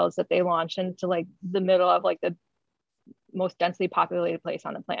missiles that they launch into the middle of the most densely populated place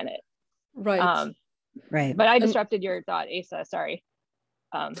on the planet. Right. Right. But I disrupted your thought, Asa. Sorry.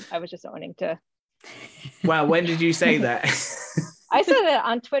 I was just owning to. Wow. When did you say that? I said it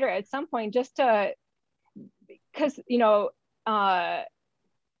on Twitter at some point just because,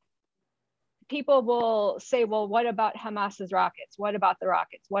 people will say, well, what about Hamas's rockets? What about the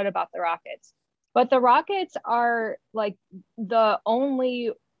rockets? What about the rockets? But the rockets are the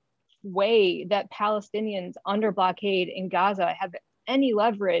only way that Palestinians under blockade in Gaza have any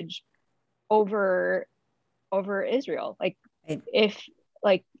leverage over Israel.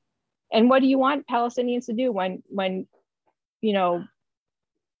 And what do you want Palestinians to do when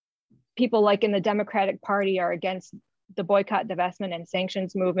people in the Democratic Party are against the boycott, divestment, and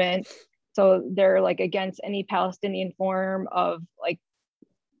sanctions movement? So they're against any Palestinian form of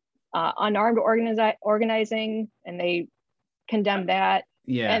unarmed organizing, and they condemned that.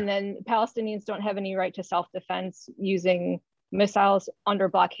 Yeah. And then Palestinians don't have any right to self-defense using missiles under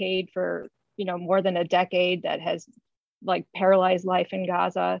blockade for, more than a decade that has like paralyzed life in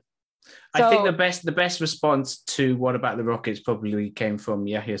Gaza. I think the best response to what about the rockets probably came from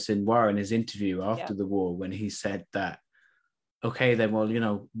Yahya Sinwar in his interview after the war, when he said that, okay, then, well,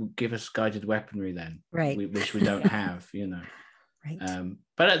 give us guided weaponry then, right? Which we don't have, Right.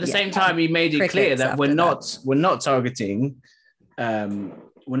 But at the same time, he made it clear that we're not targeting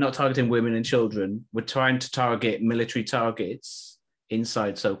women and children. We're trying to target military targets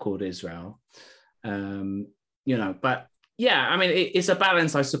inside so-called Israel. But yeah, I mean, it's a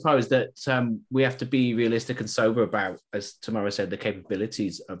balance, I suppose, that we have to be realistic and sober about, as Tamara said, the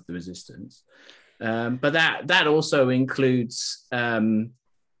capabilities of the resistance. But that also includes, I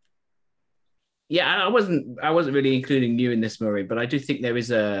wasn't really including you in this, Murray, but I do think there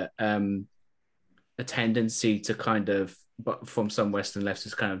is a tendency to kind of, from some Western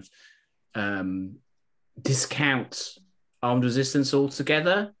leftists, kind of discount armed resistance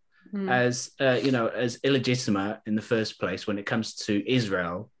altogether. As as illegitimate in the first place when it comes to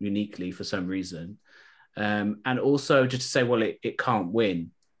Israel uniquely for some reason, and also just to say, well, it can't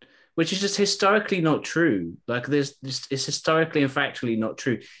win, which is just historically not true. Like it's historically and factually not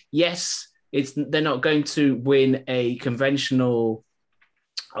true. Yes, they're not going to win a conventional,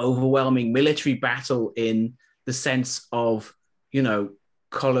 overwhelming military battle in the sense of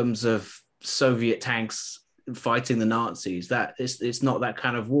columns of Soviet tanks fighting the Nazis. That it's not that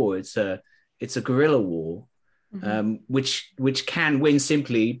kind of war. It's a guerrilla war, which can win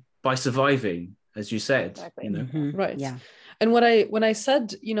simply by surviving, as you said. Exactly. Right. Yeah. And when I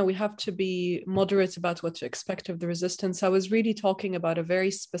said we have to be moderate about what to expect of the resistance, I was really talking about a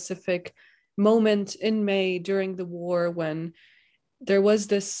very specific moment in May during the war when there was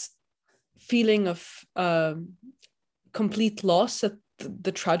this feeling of complete loss at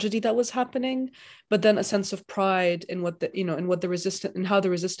the tragedy that was happening, but then a sense of pride in what the resistance and how the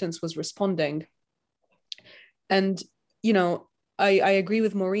resistance was responding. And I agree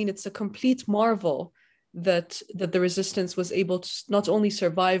with Maureen. It's a complete marvel that the resistance was able to not only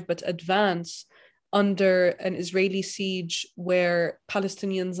survive but advance under an Israeli siege where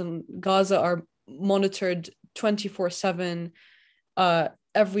Palestinians in Gaza are monitored 24/7.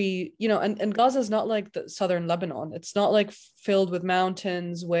 And Gaza is not like the southern Lebanon. It's not like filled with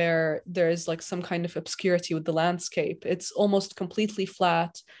mountains where there is like some kind of obscurity with the landscape. It's almost completely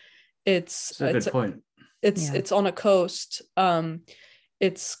flat. It's a good point. It's on a coast.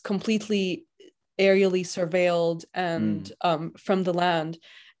 It's completely aerially surveilled and from the land.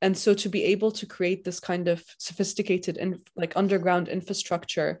 And so to be able to create this kind of sophisticated underground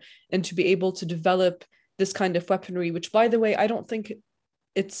infrastructure and to be able to develop this kind of weaponry, which, by the way, I don't think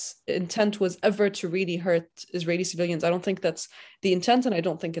its intent was ever to really hurt Israeli civilians. I don't think that's the intent, and I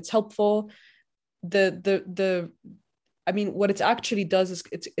don't think it's helpful. What it actually does is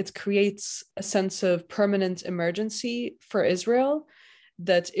it creates a sense of permanent emergency for Israel,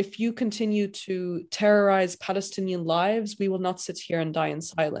 that if you continue to terrorize Palestinian lives, we will not sit here and die in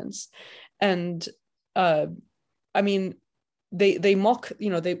silence. And they mock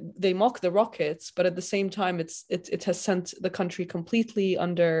they mock the rockets, but at the same time it has sent the country completely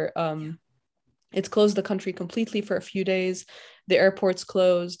under it's closed the country completely for a few days. The airport's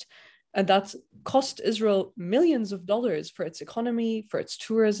closed, and that's cost Israel millions of dollars for its economy, for its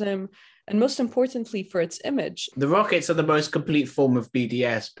tourism, and most importantly for its image. The rockets are the most complete form of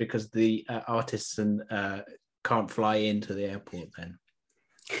BDS because the artists can't fly into the airport then.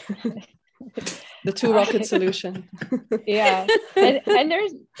 The two rocket solution. Yeah. And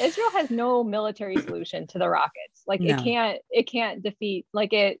Israel has no military solution to the rockets. Like no. it can't defeat,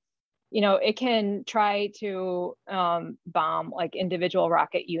 like it can try to bomb like individual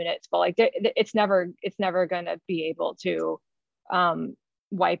rocket units, but like it's never going to be able to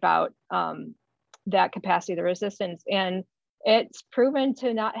wipe out that capacity of the resistance. And it's proven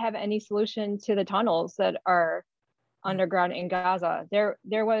to not have any solution to the tunnels that are underground in Gaza.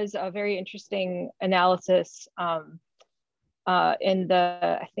 There was a very interesting analysis in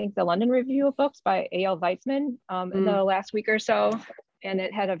I think the London Review of Books by A.L. Weitzman in the last week or so, and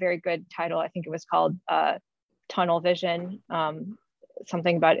it had a very good title. I think it was called Tunnel Vision,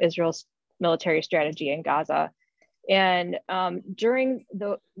 something about Israel's military strategy in Gaza. And during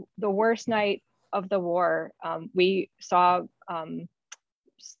the worst night of the war, we saw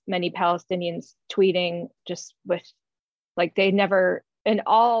many Palestinians tweeting just with, like, they never, in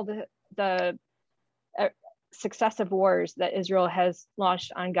all the successive wars that Israel has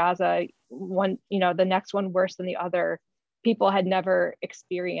launched on Gaza, one, the next one worse than the other, people had never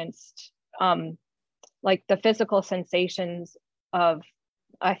experienced like the physical sensations of,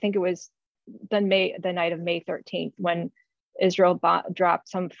 I think it was the night of May 13th when Israel dropped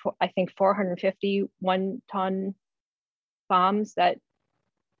some, I think 450 one-ton bombs that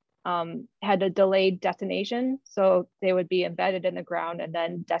had a delayed detonation, so they would be embedded in the ground and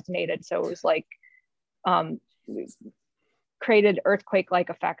then detonated. So it was like created earthquake-like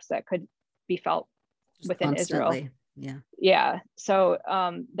effects that could be felt within Israel. Yeah. So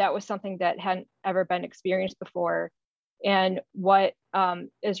that was something that hadn't ever been experienced before. And what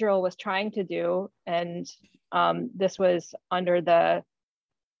Israel was trying to do, and this was under the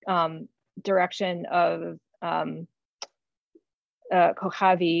direction of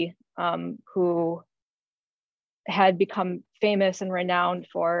Kochavi, who had become famous and renowned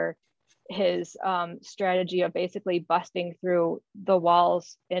for his strategy of basically busting through the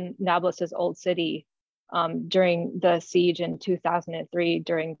walls in Nablus's old city during the siege in 2003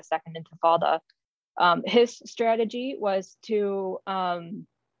 during the Second Intifada. His strategy was to,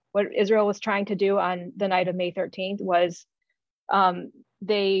 what Israel was trying to do on the night of May 13th was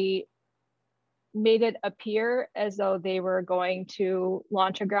they made it appear as though they were going to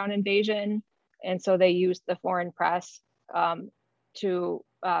launch a ground invasion. And so they used the foreign press to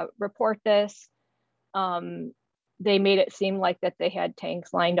report this. They made it seem like that they had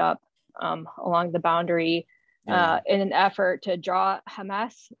tanks lined up along the boundary in an effort to draw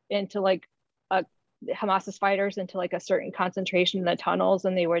Hamas into like Hamas's fighters into like a certain concentration in the tunnels,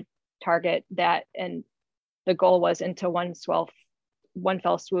 and they would target that. And the goal was into one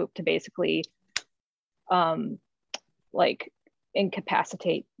fell swoop to basically like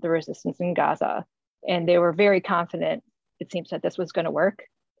incapacitate the resistance in Gaza. And they were very confident, it seems, that this was going to work,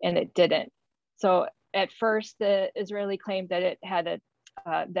 and it didn't. So at first, the Israeli claimed that it had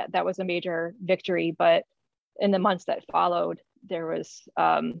that was a major victory, but in the months that followed, there was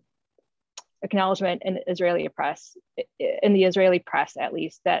acknowledgement in the Israeli press, at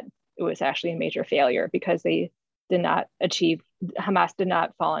least, that it was actually a major failure because they did not achieve, Hamas did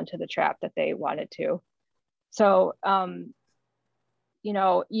not fall into the trap that they wanted to. So, you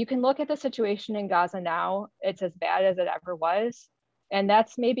know, you can look at the situation in Gaza now, it's as bad as it ever was. And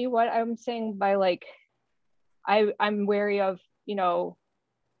that's maybe what I'm saying by like, I'm wary of, you know,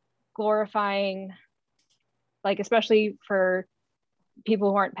 glorifying, like, especially for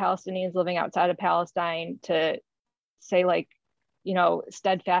people who aren't Palestinians living outside of Palestine, to say like, you know,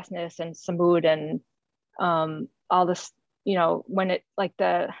 steadfastness and samud and all this, you know, when it like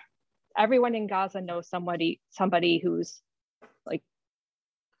everyone in Gaza knows somebody who's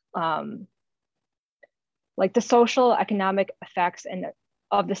like the social economic effects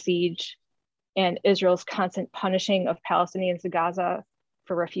of the siege and Israel's constant punishing of Palestinians in Gaza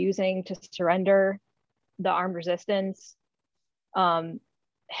for refusing to surrender the armed resistance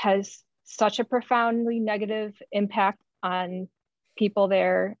has such a profoundly negative impact on people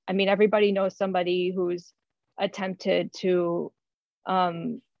there. I mean, everybody knows somebody who's attempted to,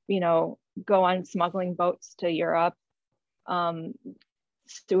 you know, go on smuggling boats to Europe.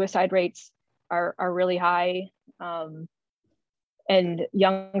 Suicide rates are really high. And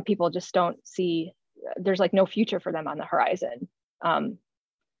young people just don't see, there's like no future for them on the horizon.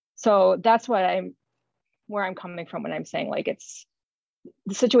 So that's where I'm coming from when I'm saying like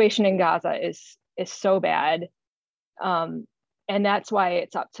the situation in Gaza is so bad. And that's why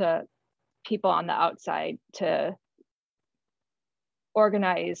it's up to people on the outside to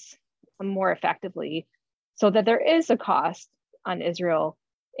organize more effectively so that there is a cost on Israel,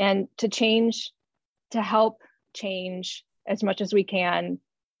 and to help change as much as we can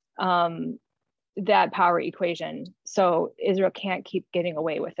that power equation, so Israel can't keep getting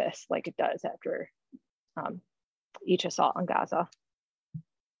away with this like it does after each assault on Gaza.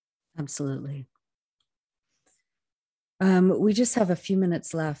 Absolutely. We just have a few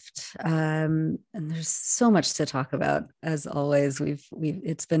minutes left, and there's so much to talk about. As always,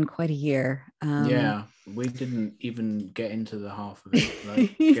 it's been quite a year. Yeah, we didn't even get into the half of it.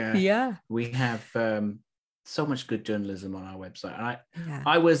 Like, yeah, we have so much good journalism on our website.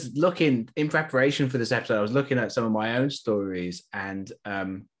 I was looking in preparation for this episode. I was looking at some of my own stories, and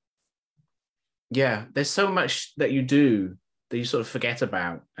there's so much that you do that you sort of forget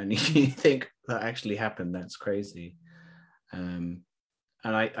about, and you think that actually happened. That's crazy. And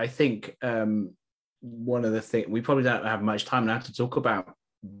I think one of the things, we probably don't have much time now to talk about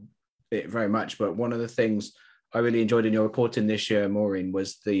it very much, but one of the things I really enjoyed in your reporting this year, Maureen,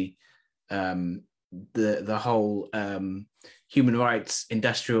 was the whole human rights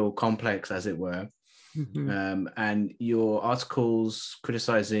industrial complex, as it were. Mm-hmm. And your articles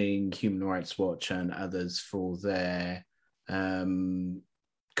criticizing Human Rights Watch and others for their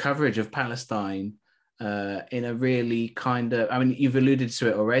coverage of Palestine in a really kind of, I mean, you've alluded to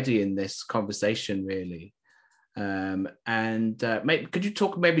it already in this conversation, really. And maybe, could you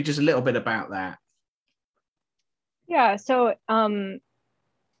talk maybe just a little bit about that? Yeah, so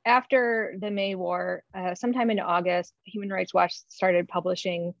after the May War, sometime in August, Human Rights Watch started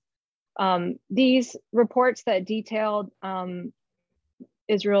publishing these reports that detailed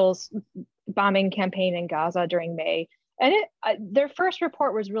Israel's bombing campaign in Gaza during May. And their first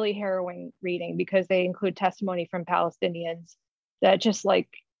report was really harrowing reading because they include testimony from Palestinians that just like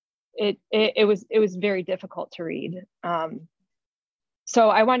it was very difficult to read. So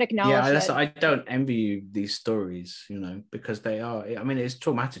I want to acknowledge that. I don't envy you these stories, you know, because they are. I mean, it's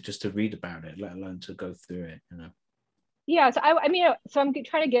traumatic just to read about it, let alone to go through it, you know. Yeah, so I mean, so I'm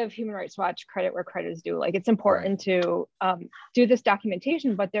trying to give Human Rights Watch credit where credit is due. Like, it's important to do this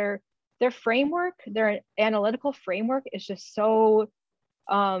documentation, but their framework, their analytical framework, is just so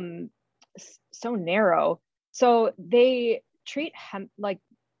so narrow. So they treat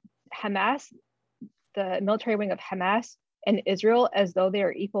Hamas, the military wing of Hamas, and Israel as though they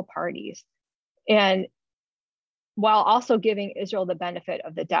are equal parties, and while also giving Israel the benefit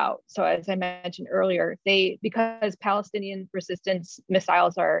of the doubt. So as I mentioned earlier, because Palestinian resistance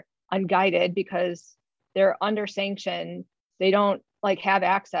missiles are unguided because they're under sanction, they don't like have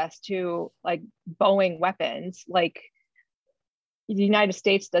access to like Boeing weapons. Like, the United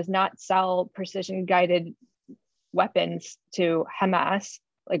States does not sell precision guided weapons to Hamas,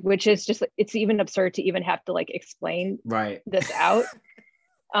 like, which is just, it's even absurd to even have to like explain this out.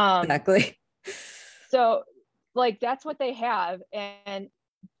 Exactly. So like, that's what they have. And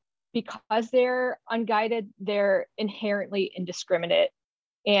because they're unguided, they're inherently indiscriminate,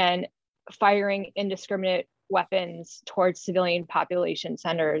 and firing indiscriminate weapons towards civilian population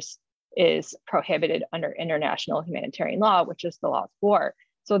centers is prohibited under international humanitarian law, which is the law of war.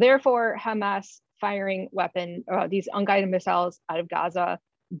 So therefore, Hamas firing these unguided missiles out of Gaza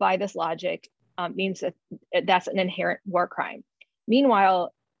by this logic means that that's an inherent war crime.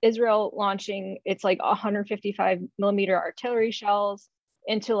 Meanwhile, Israel launching its like 155 millimeter artillery shells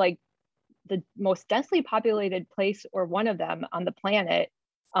into like the most densely populated place, or one of them on the planet,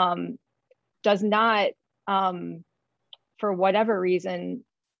 does not, for whatever reason,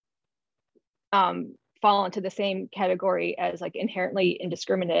 fall into the same category as like inherently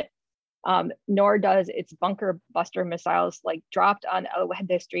indiscriminate, nor does its bunker buster missiles like dropped on El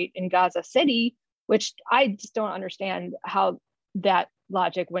Wahda Street in Gaza City, which I just don't understand how that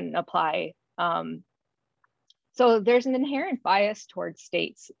logic wouldn't apply. So there's an inherent bias towards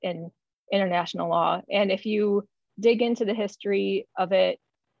states in international law. And if you dig into the history of it,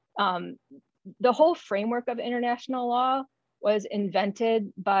 the whole framework of international law was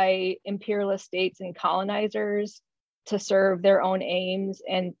invented by imperialist states and colonizers to serve their own aims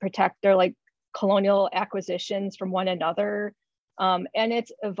and protect their like colonial acquisitions from one another. And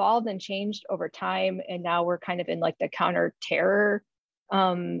it's evolved and changed over time. And now we're kind of in like the counter-terror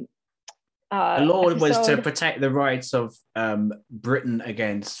the law was episode. to protect the rights of Britain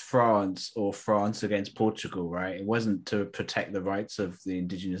against France, or France against Portugal, right? It wasn't to protect the rights of the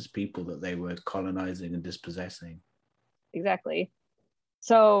indigenous people that they were colonizing and dispossessing. Exactly.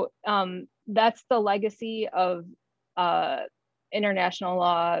 So that's the legacy of international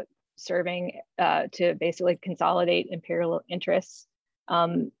law serving to basically consolidate imperial interests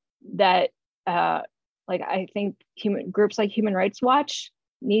that like, I think groups like Human Rights Watch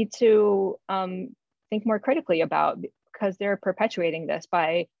need to think more critically about, because they're perpetuating this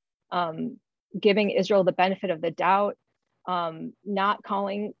by giving Israel the benefit of the doubt, not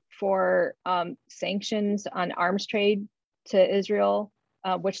calling for sanctions on arms trade to Israel,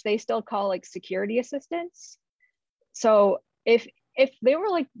 which they still call like security assistance. So if they were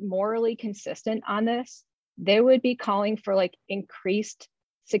like morally consistent on this, they would be calling for like increased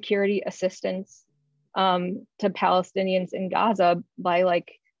security assistance to Palestinians in Gaza by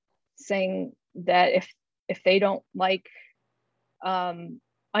like saying that if they don't like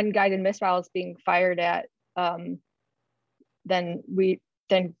unguided missiles being fired at, then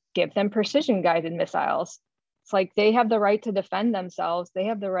give them precision guided missiles. It's like they have the right to defend themselves. They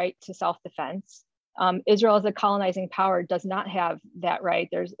have the right to self-defense. Israel as a colonizing power does not have that right.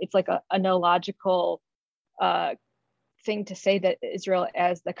 It's like an illogical thing to say that Israel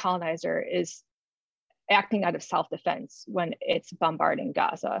as the colonizer is acting out of self-defense when it's bombarding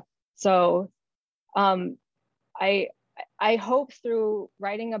Gaza. So I hope through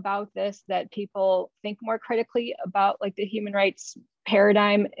writing about this that people think more critically about like the human rights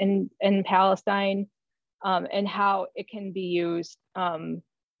paradigm in Palestine, and how it can be used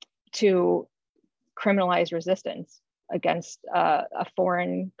to criminalize resistance against a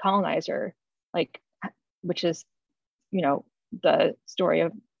foreign colonizer. Like, which is, the story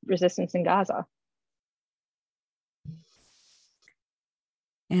of resistance in Gaza.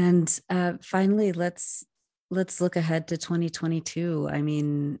 And finally, let's look ahead to 2022. I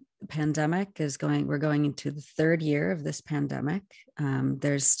mean, we're going into the third year of this pandemic.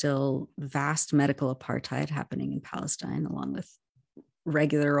 There's still vast medical apartheid happening in Palestine, along with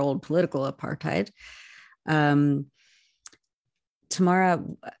regular old political apartheid. Tamara,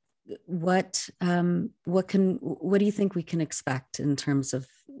 what do you think we can expect in terms of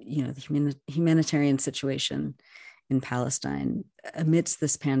the humanitarian situation in Palestine amidst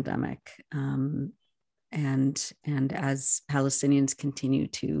this pandemic, and as Palestinians continue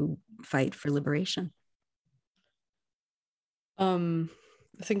to fight for liberation? I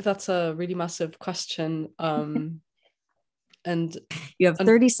think that's a really massive question. And you have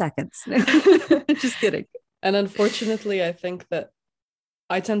 30 seconds. Just kidding. And unfortunately, I think that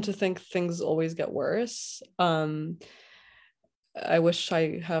I tend to think things always get worse. I wish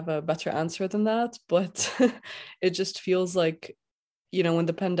I have a better answer than that, but it just feels like, when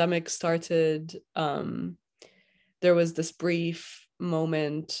the pandemic started, there was this brief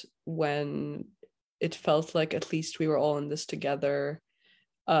moment when it felt like at least we were all in this together.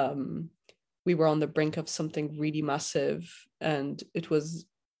 We were on the brink of something really massive, and it was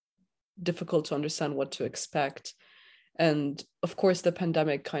difficult to understand what to expect. And of course, the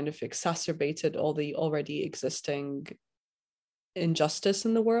pandemic kind of exacerbated all the already existing injustice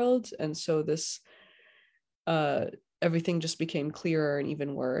in the world. And so this, everything just became clearer and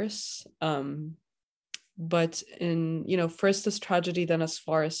even worse. But in, first this tragedy, then as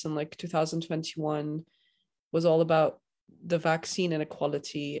farce in like 2021 was all about the vaccine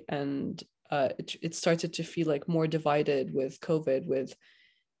inequality. And it started to feel like more divided with COVID, with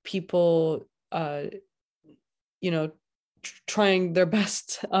people, trying their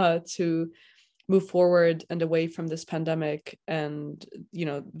best to move forward and away from this pandemic, and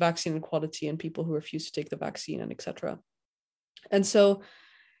vaccine inequality and people who refuse to take the vaccine, and etc. And so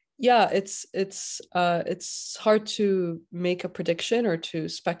it's hard to make a prediction or to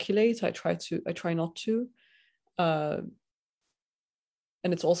speculate. I try not to, and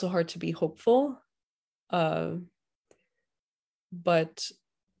it's also hard to be hopeful, but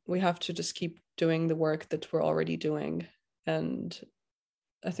we have to just keep doing the work that we're already doing. And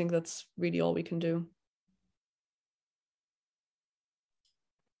I think that's really all we can do.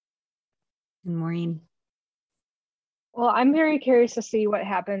 And Maureen? Well, I'm very curious to see what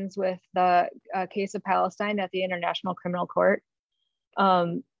happens with the case of Palestine at the International Criminal Court.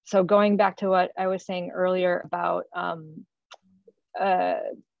 So going back to what I was saying earlier about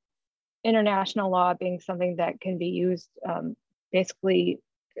international law being something that can be used basically,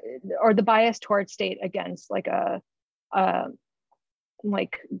 or the bias towards state against like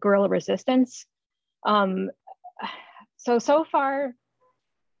guerrilla resistance. So far,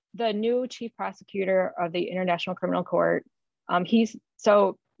 the new chief prosecutor of the International Criminal Court,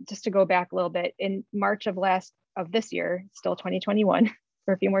 just to go back a little bit, in March of this year, still 2021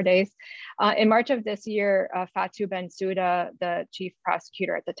 for a few more days, in March of this year, Fatou Bensouda, the chief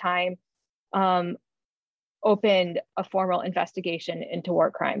prosecutor at the time, opened a formal investigation into war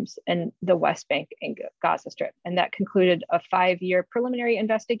crimes in the West Bank and Gaza Strip. And that concluded a 5-year preliminary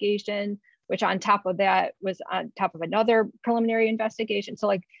investigation, which on top of that was on top of another preliminary investigation.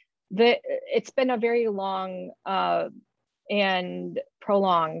 So it's been a very long and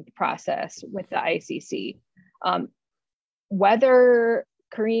prolonged process with the ICC. Whether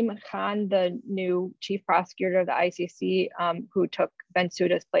Karim Khan, the new chief prosecutor of the ICC, who took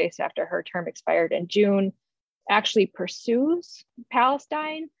Bensouda's place after her term expired in June, actually pursues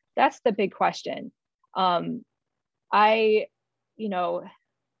Palestine, that's the big question.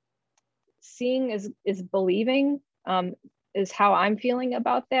 Seeing is believing, is how I'm feeling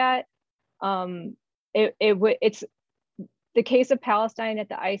about that. It's the case of Palestine at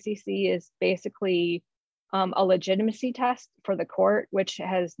the ICC is basically a legitimacy test for the court, which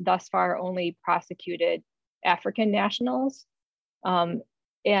has thus far only prosecuted African nationals.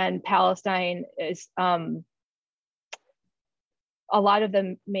 And Palestine is a lot of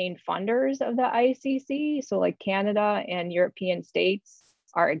the main funders of the ICC. So like Canada and European states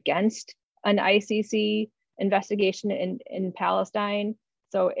are against an ICC investigation in Palestine.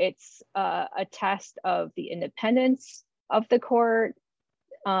 So it's a test of the independence of the court.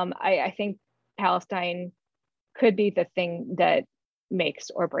 I think Palestine could be the thing that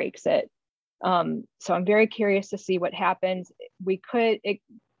makes or breaks it. So I'm very curious to see what happens.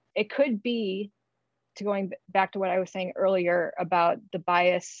 It could be, to going back to what I was saying earlier about the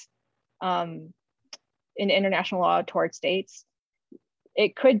bias in international law toward states,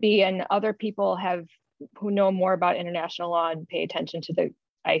 it could be, and other people have who know more about international law and pay attention to the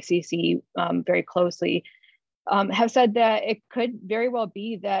ICC very closely have said that it could very well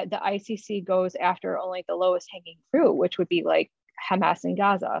be that the ICC goes after only the lowest hanging fruit, which would be like Hamas and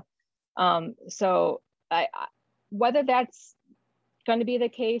Gaza. So whether that's going to be the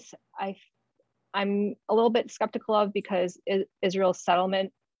case, I'm a little bit skeptical of, because Israel's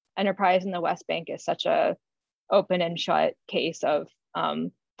settlement enterprise in the West Bank is such a open and shut case of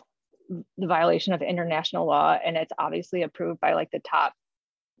the violation of international law, and it's obviously approved by like the top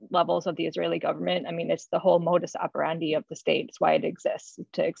levels of the Israeli government. I mean, it's the whole modus operandi of the state. It's why it exists,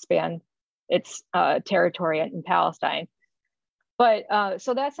 to expand its territory in Palestine. But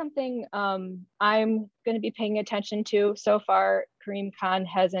so that's something I'm going to be paying attention to. So far, Karim Khan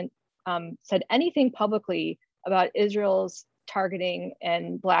hasn't said anything publicly about Israel's targeting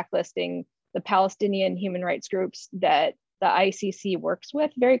and blacklisting the Palestinian human rights groups that the ICC works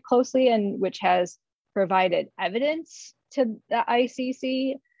with very closely, and which has provided evidence to the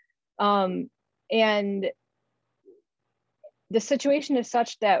ICC. And the situation is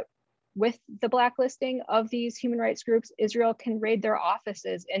such that with the blacklisting of these human rights groups, Israel can raid their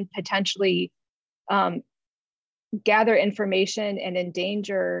offices and potentially gather information and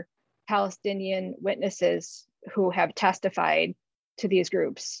endanger Palestinian witnesses who have testified to these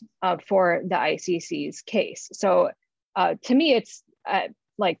groups for the ICC's case. So to me, it's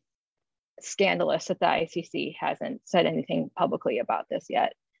like scandalous that the ICC hasn't said anything publicly about this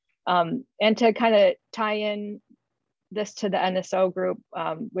yet. And to kind of tie in this to the NSO group,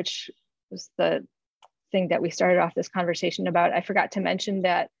 which was the thing that we started off this conversation about, I forgot to mention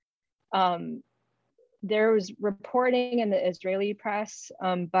that there was reporting in the Israeli press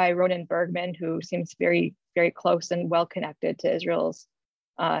by Ronen Bergman, who seems very, very close and well connected to Israel's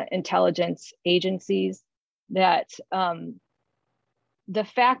intelligence agencies, that the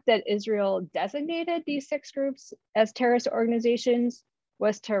fact that Israel designated these 6 groups as terrorist organizations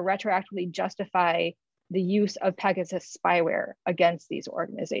was to retroactively justify the use of Pegasus spyware against these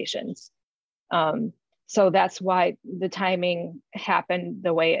organizations. So that's why the timing happened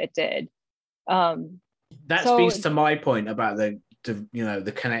the way it did. That speaks to my point about the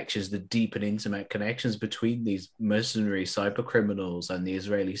connections, the deep and intimate connections between these mercenary cyber criminals and the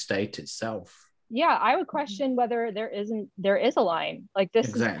Israeli state itself. Yeah, I would question whether there is a line. Like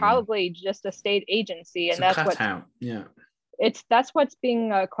this is probably just a state agency, and that's what. Yeah. That's what's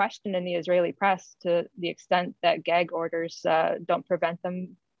being questioned in the Israeli press, to the extent that gag orders don't prevent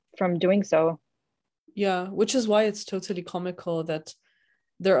them from doing so. Yeah, which is why it's totally comical that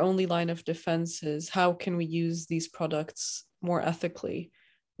their only line of defense is how can we use these products more ethically,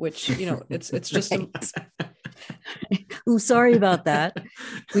 which, it's just Ooh, sorry about that.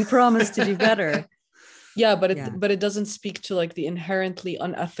 We promised to do better. Yeah, but it doesn't speak to like the inherently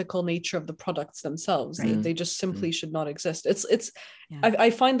unethical nature of the products themselves. Right. They just simply should not exist. I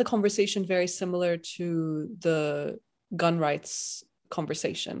find the conversation very similar to the gun rights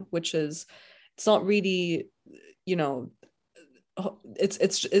conversation, which is it's not really,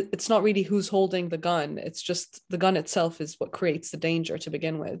 it's not really who's holding the gun. It's just the gun itself is what creates the danger to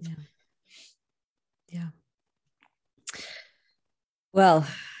begin with. Yeah. Well,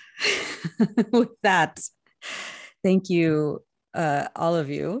 with that, thank you, all of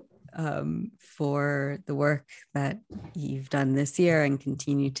you, for the work that you've done this year and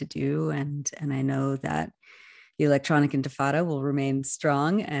continue to do. And I know that the Electronic Intifada will remain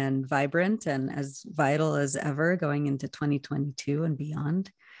strong and vibrant and as vital as ever going into 2022 and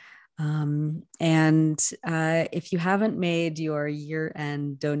beyond. And if you haven't made your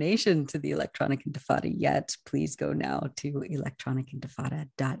year-end donation to the Electronic Intifada yet, please go now to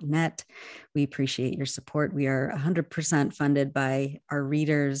electronicintifada.net. We appreciate your support. We are 100% funded by our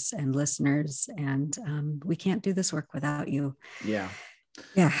readers and listeners, and we can't do this work without you. Yeah.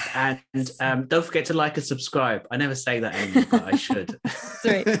 Yeah. And don't forget to like and subscribe. I never say that anymore, but I should. That's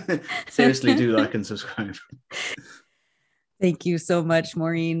right. Seriously, do like and subscribe. Thank you so much,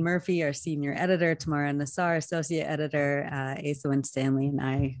 Maureen Murphy, our senior editor, Tamara Nassar, associate editor, Asa Winstanley, and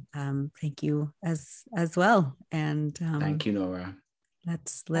I. Thank you as well. And thank you, Nora.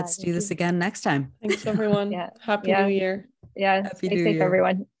 Let's do this again next time. Thanks, everyone. Happy New Year. Yeah. Happy Stay New safe, Year,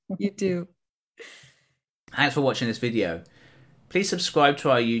 everyone. You too. Thanks for watching this video. Please subscribe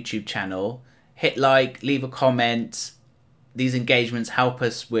to our YouTube channel. Hit like, leave a comment. These engagements help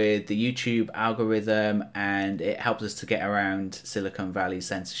us with the YouTube algorithm, and it helps us to get around Silicon Valley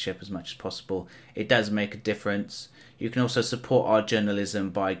censorship as much as possible. It does make a difference. You can also support our journalism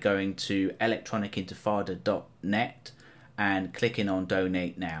by going to electronicintifada.net and clicking on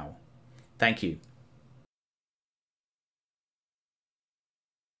Donate Now. Thank you.